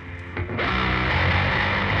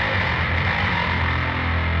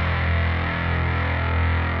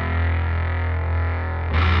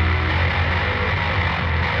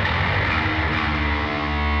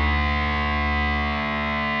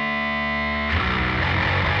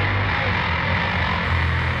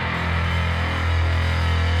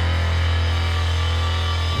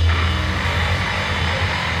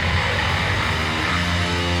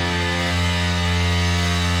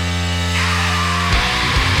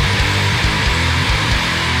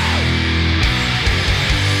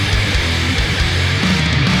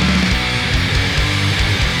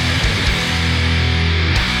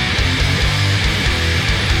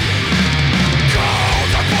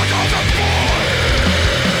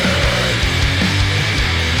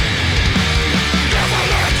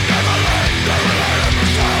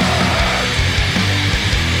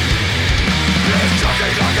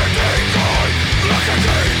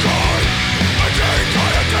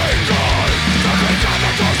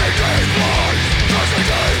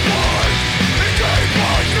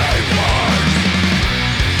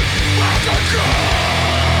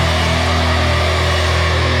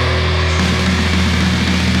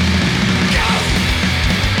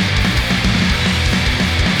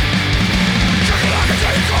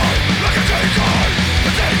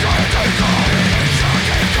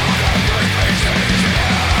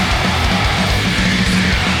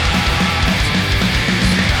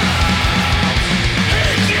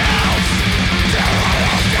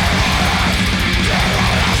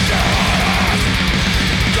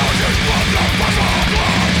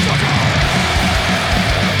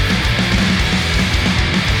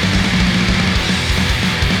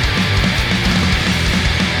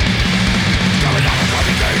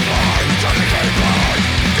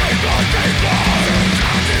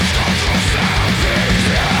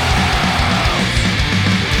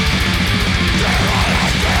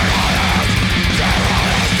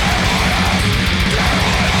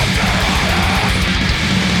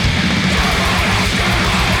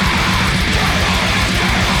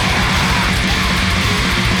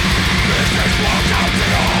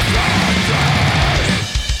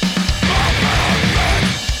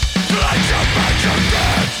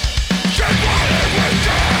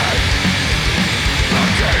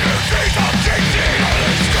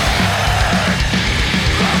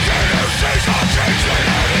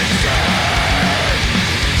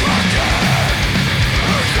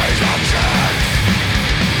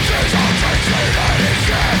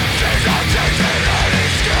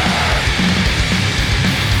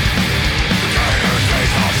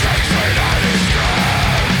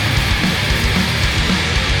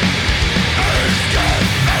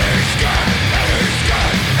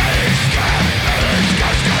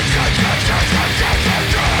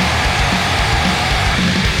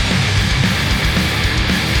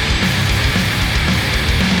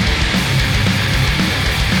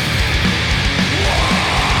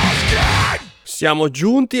 Siamo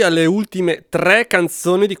giunti alle ultime 3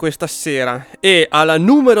 canzoni di questa sera e alla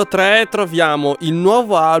numero 3 troviamo il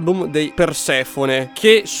nuovo album dei Persefone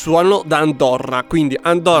che suonano da Andorra, quindi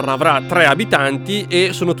Andorra avrà 3 abitanti e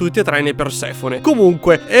sono tutti e 3 nei Persefone.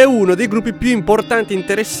 Comunque è uno dei gruppi più importanti e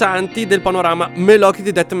interessanti del panorama melodic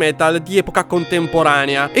di death metal di epoca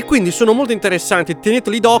contemporanea e quindi sono molto interessanti,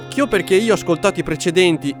 teneteli d'occhio perché io ho ascoltato i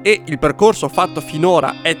precedenti e il percorso fatto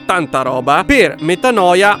finora è tanta roba. Per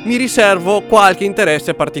Metanoia mi riservo qualche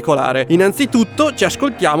interesse particolare. Innanzitutto ci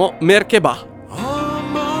ascoltiamo Merkebah. On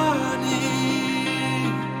my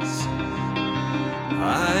knees,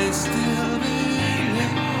 I still believe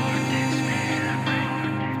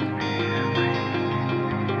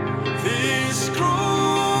this cruel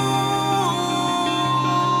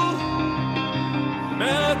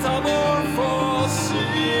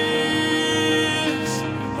metamorphosis,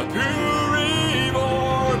 a pure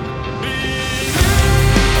reborn being.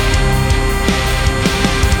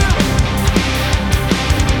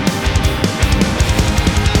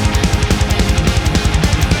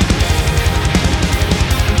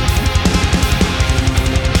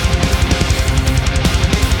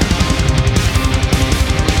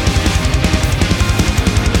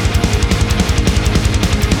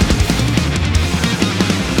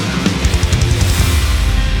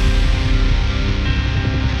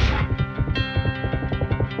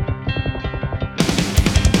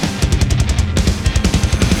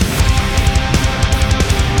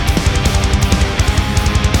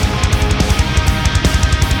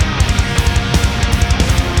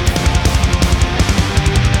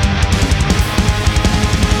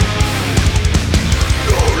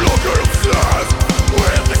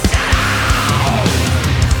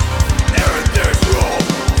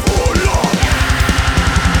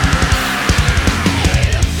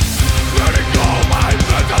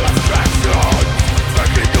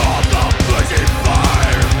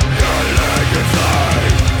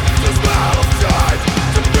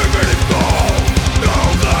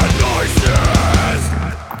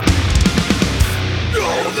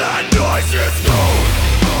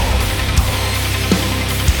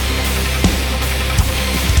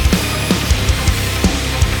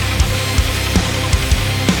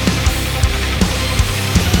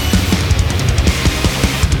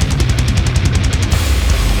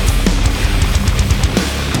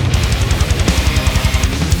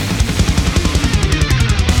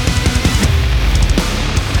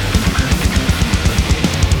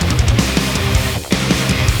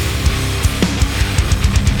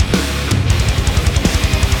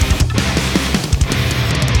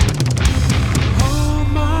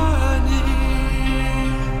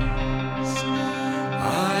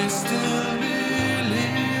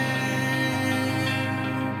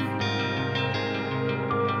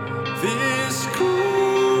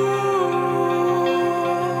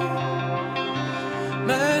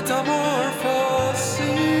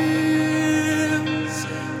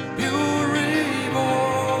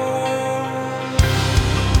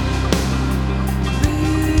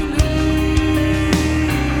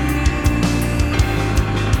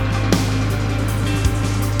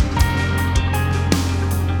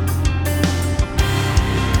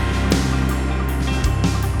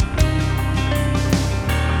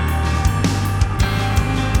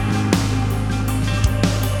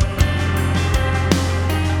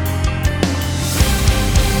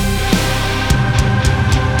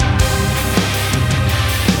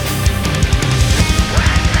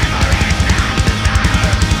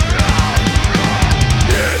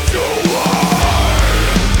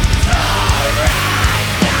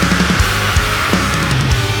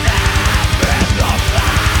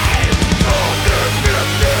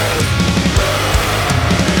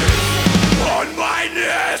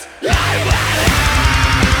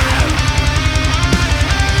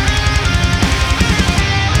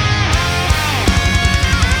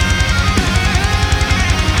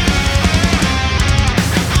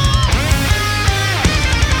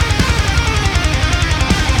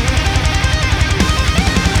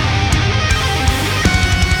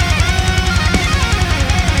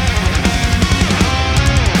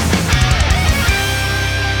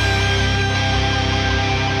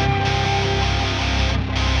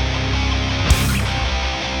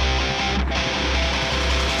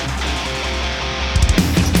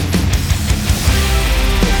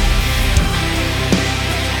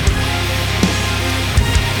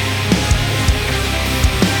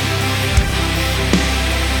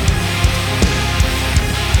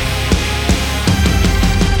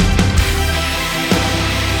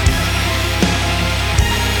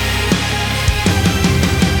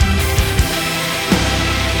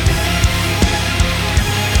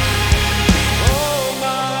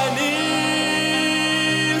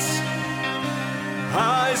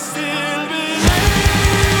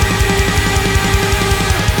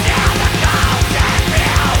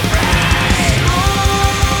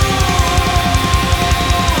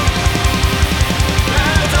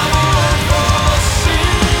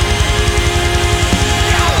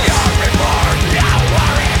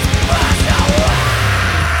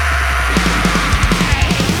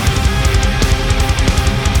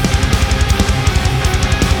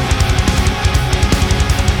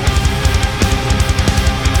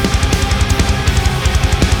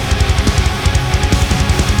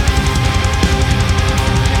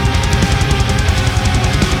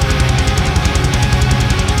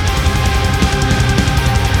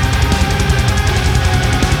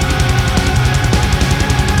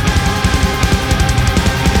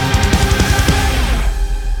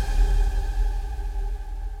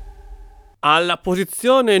 Alla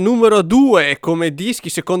posizione numero 2, come dischi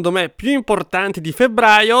secondo me più importanti di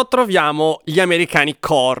febbraio, troviamo gli americani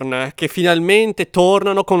Korn, che finalmente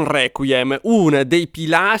tornano con Requiem, uno dei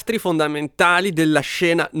pilastri fondamentali della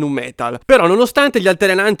scena nu metal. Però nonostante gli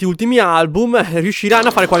altalenanti ultimi album, riusciranno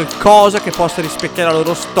a fare qualcosa che possa rispecchiare la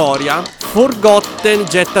loro storia? Forgotten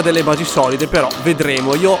getta delle basi solide, però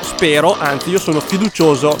vedremo. Io spero, anzi io sono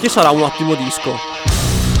fiducioso che sarà un ottimo disco.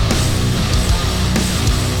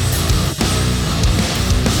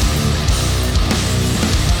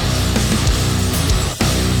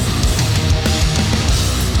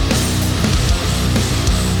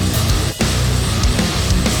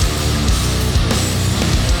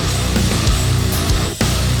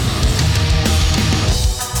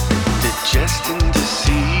 Destined to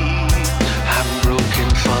see I'm broken,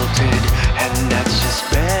 faulted, and that's just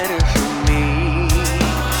better for me.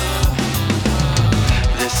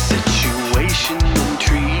 The situation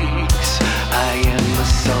intrigues. I am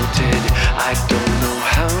assaulted. I don't know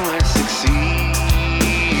how I succeed.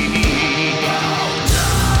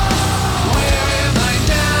 Where am I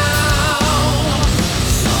now?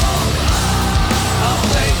 A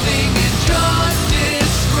plaything in your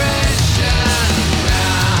discretion now.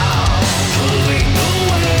 Pulling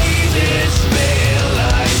away this veil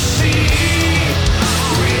I see.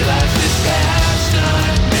 Realize this path's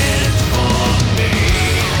not meant for me.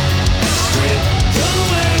 Stripped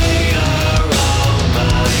away are all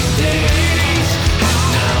my days, and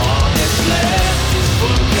now all that's left is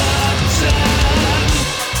forgotten.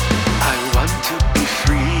 I want to be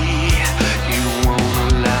free, you won't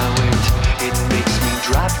allow it. It makes me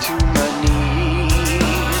drop to my knees.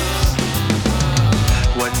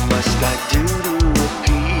 What must I do to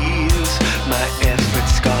appease my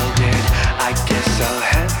efforts scalded? I guess I'll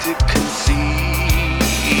have to concede.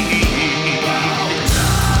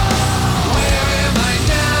 Where am I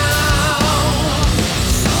now?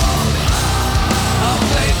 A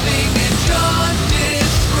plaything in your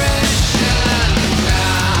discretion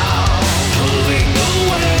now. Pulling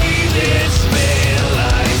away this veil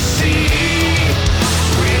I see.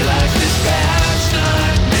 Realize this path's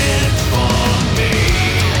not meant for me.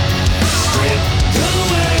 Stripped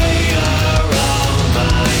away are all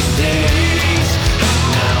my days, and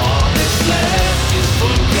now all that's left is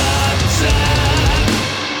forgotten.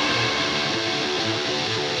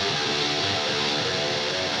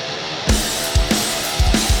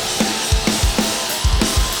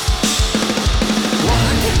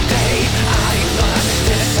 One day I must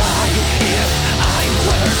decide if I'm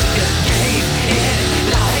worth escape in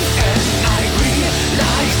life, and I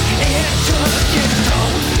realize it took it.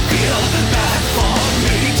 Don't feel bad for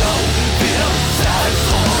me, don't feel sad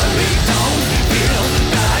for me, don't feel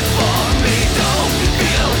bad for me, don't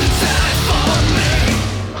feel sad for me.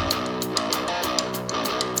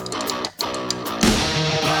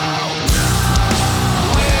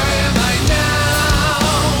 Where am I now?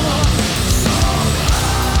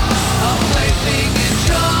 A plaything in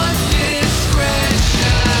your discretion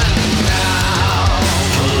now.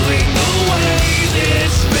 Pulling away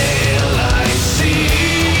this veil I see.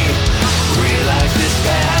 Realize this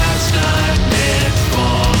path's not meant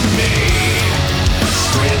for me.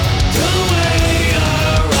 Stripped away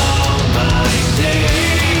are all my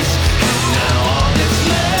days, and now all that's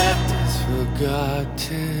left is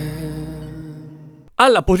forgotten.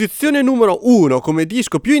 Alla posizione numero 1, come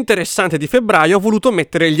disco più interessante di febbraio, ho voluto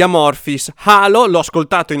mettere gli Amorphis. Halo l'ho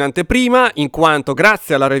ascoltato in anteprima, in quanto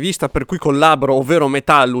grazie alla rivista per cui collaboro, ovvero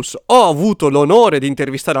Metallus, ho avuto l'onore di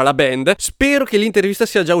intervistare la band. Spero che l'intervista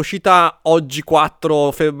sia già uscita oggi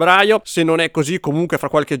 4 febbraio, se non è così comunque fra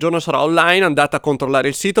qualche giorno sarà online, andate a controllare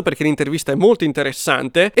il sito perché l'intervista è molto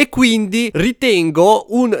interessante e quindi ritengo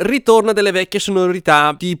un ritorno delle vecchie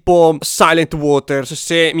sonorità tipo Silent Waters,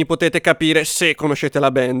 se mi potete capire, se conoscete la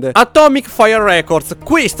band. Atomic Fire Records,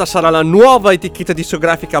 questa sarà la nuova etichetta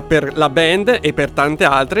discografica per la band e per tante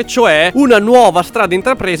altre, cioè una nuova strada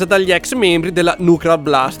intrapresa dagli ex membri della Nuclear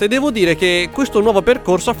Blast, e devo dire che questo nuovo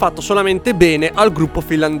percorso ha fatto solamente bene al gruppo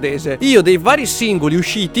finlandese. Io dei vari singoli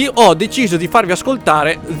usciti ho deciso di farvi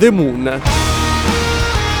ascoltare The Moon.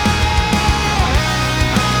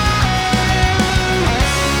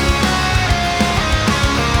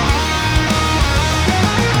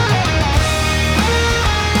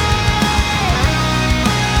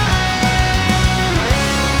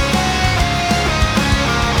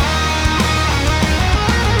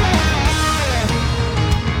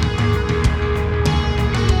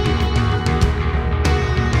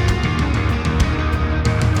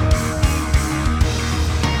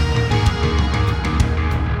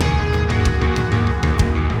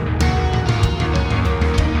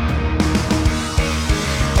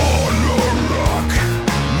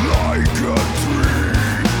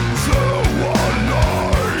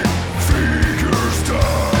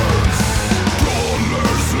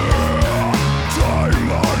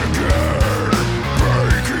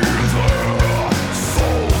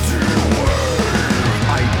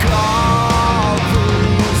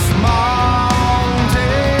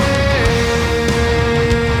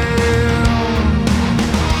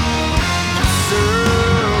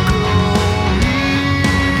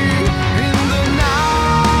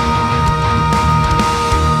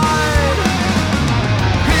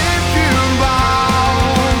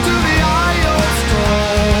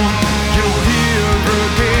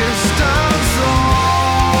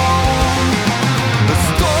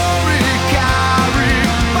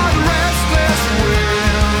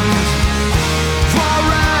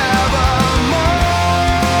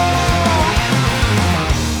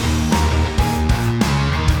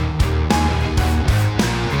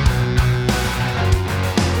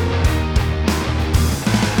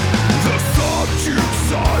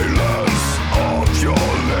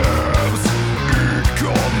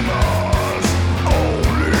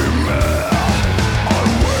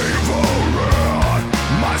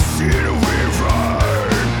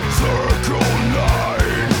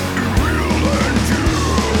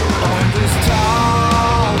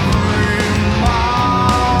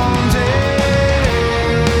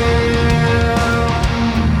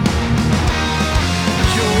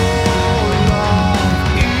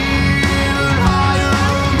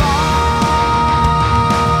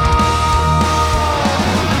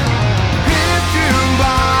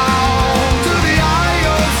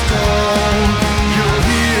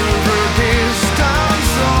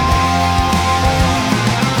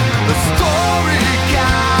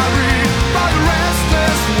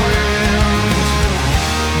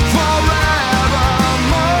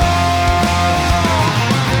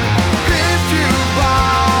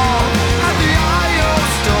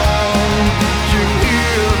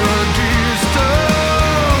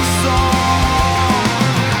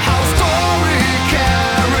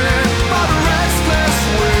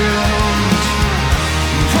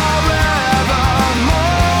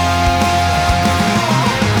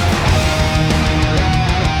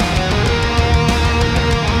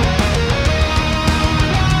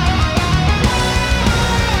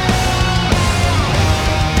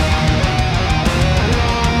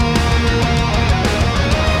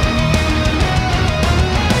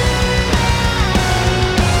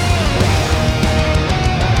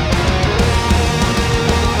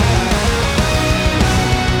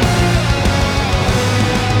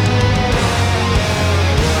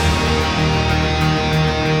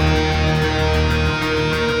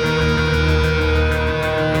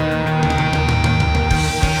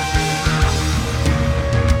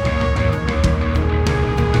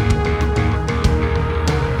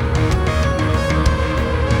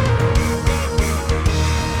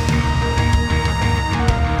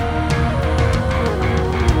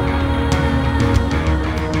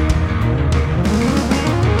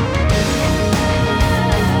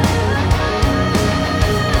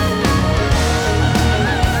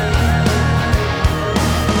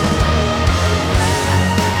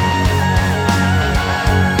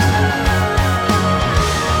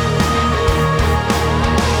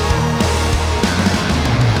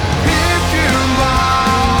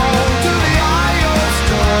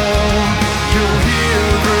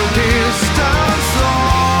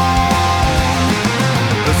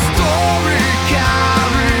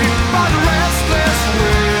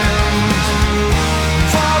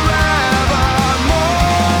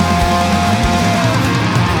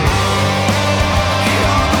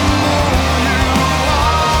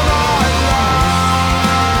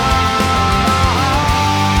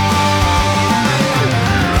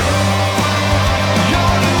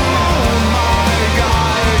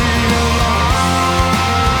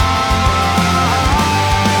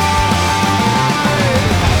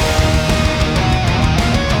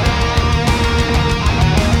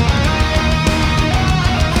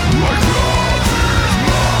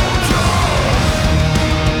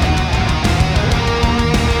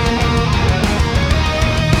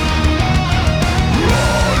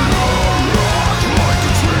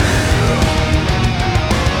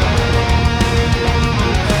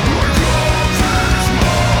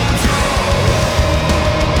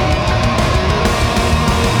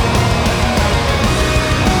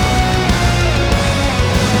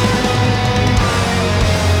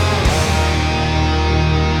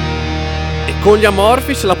 Con gli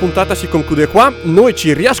Amorphis la puntata si conclude qua, noi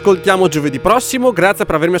ci riascoltiamo giovedì prossimo, grazie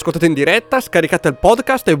per avermi ascoltato in diretta, scaricate il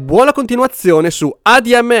podcast e buona continuazione su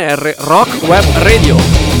ADMR Rock Web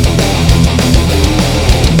Radio.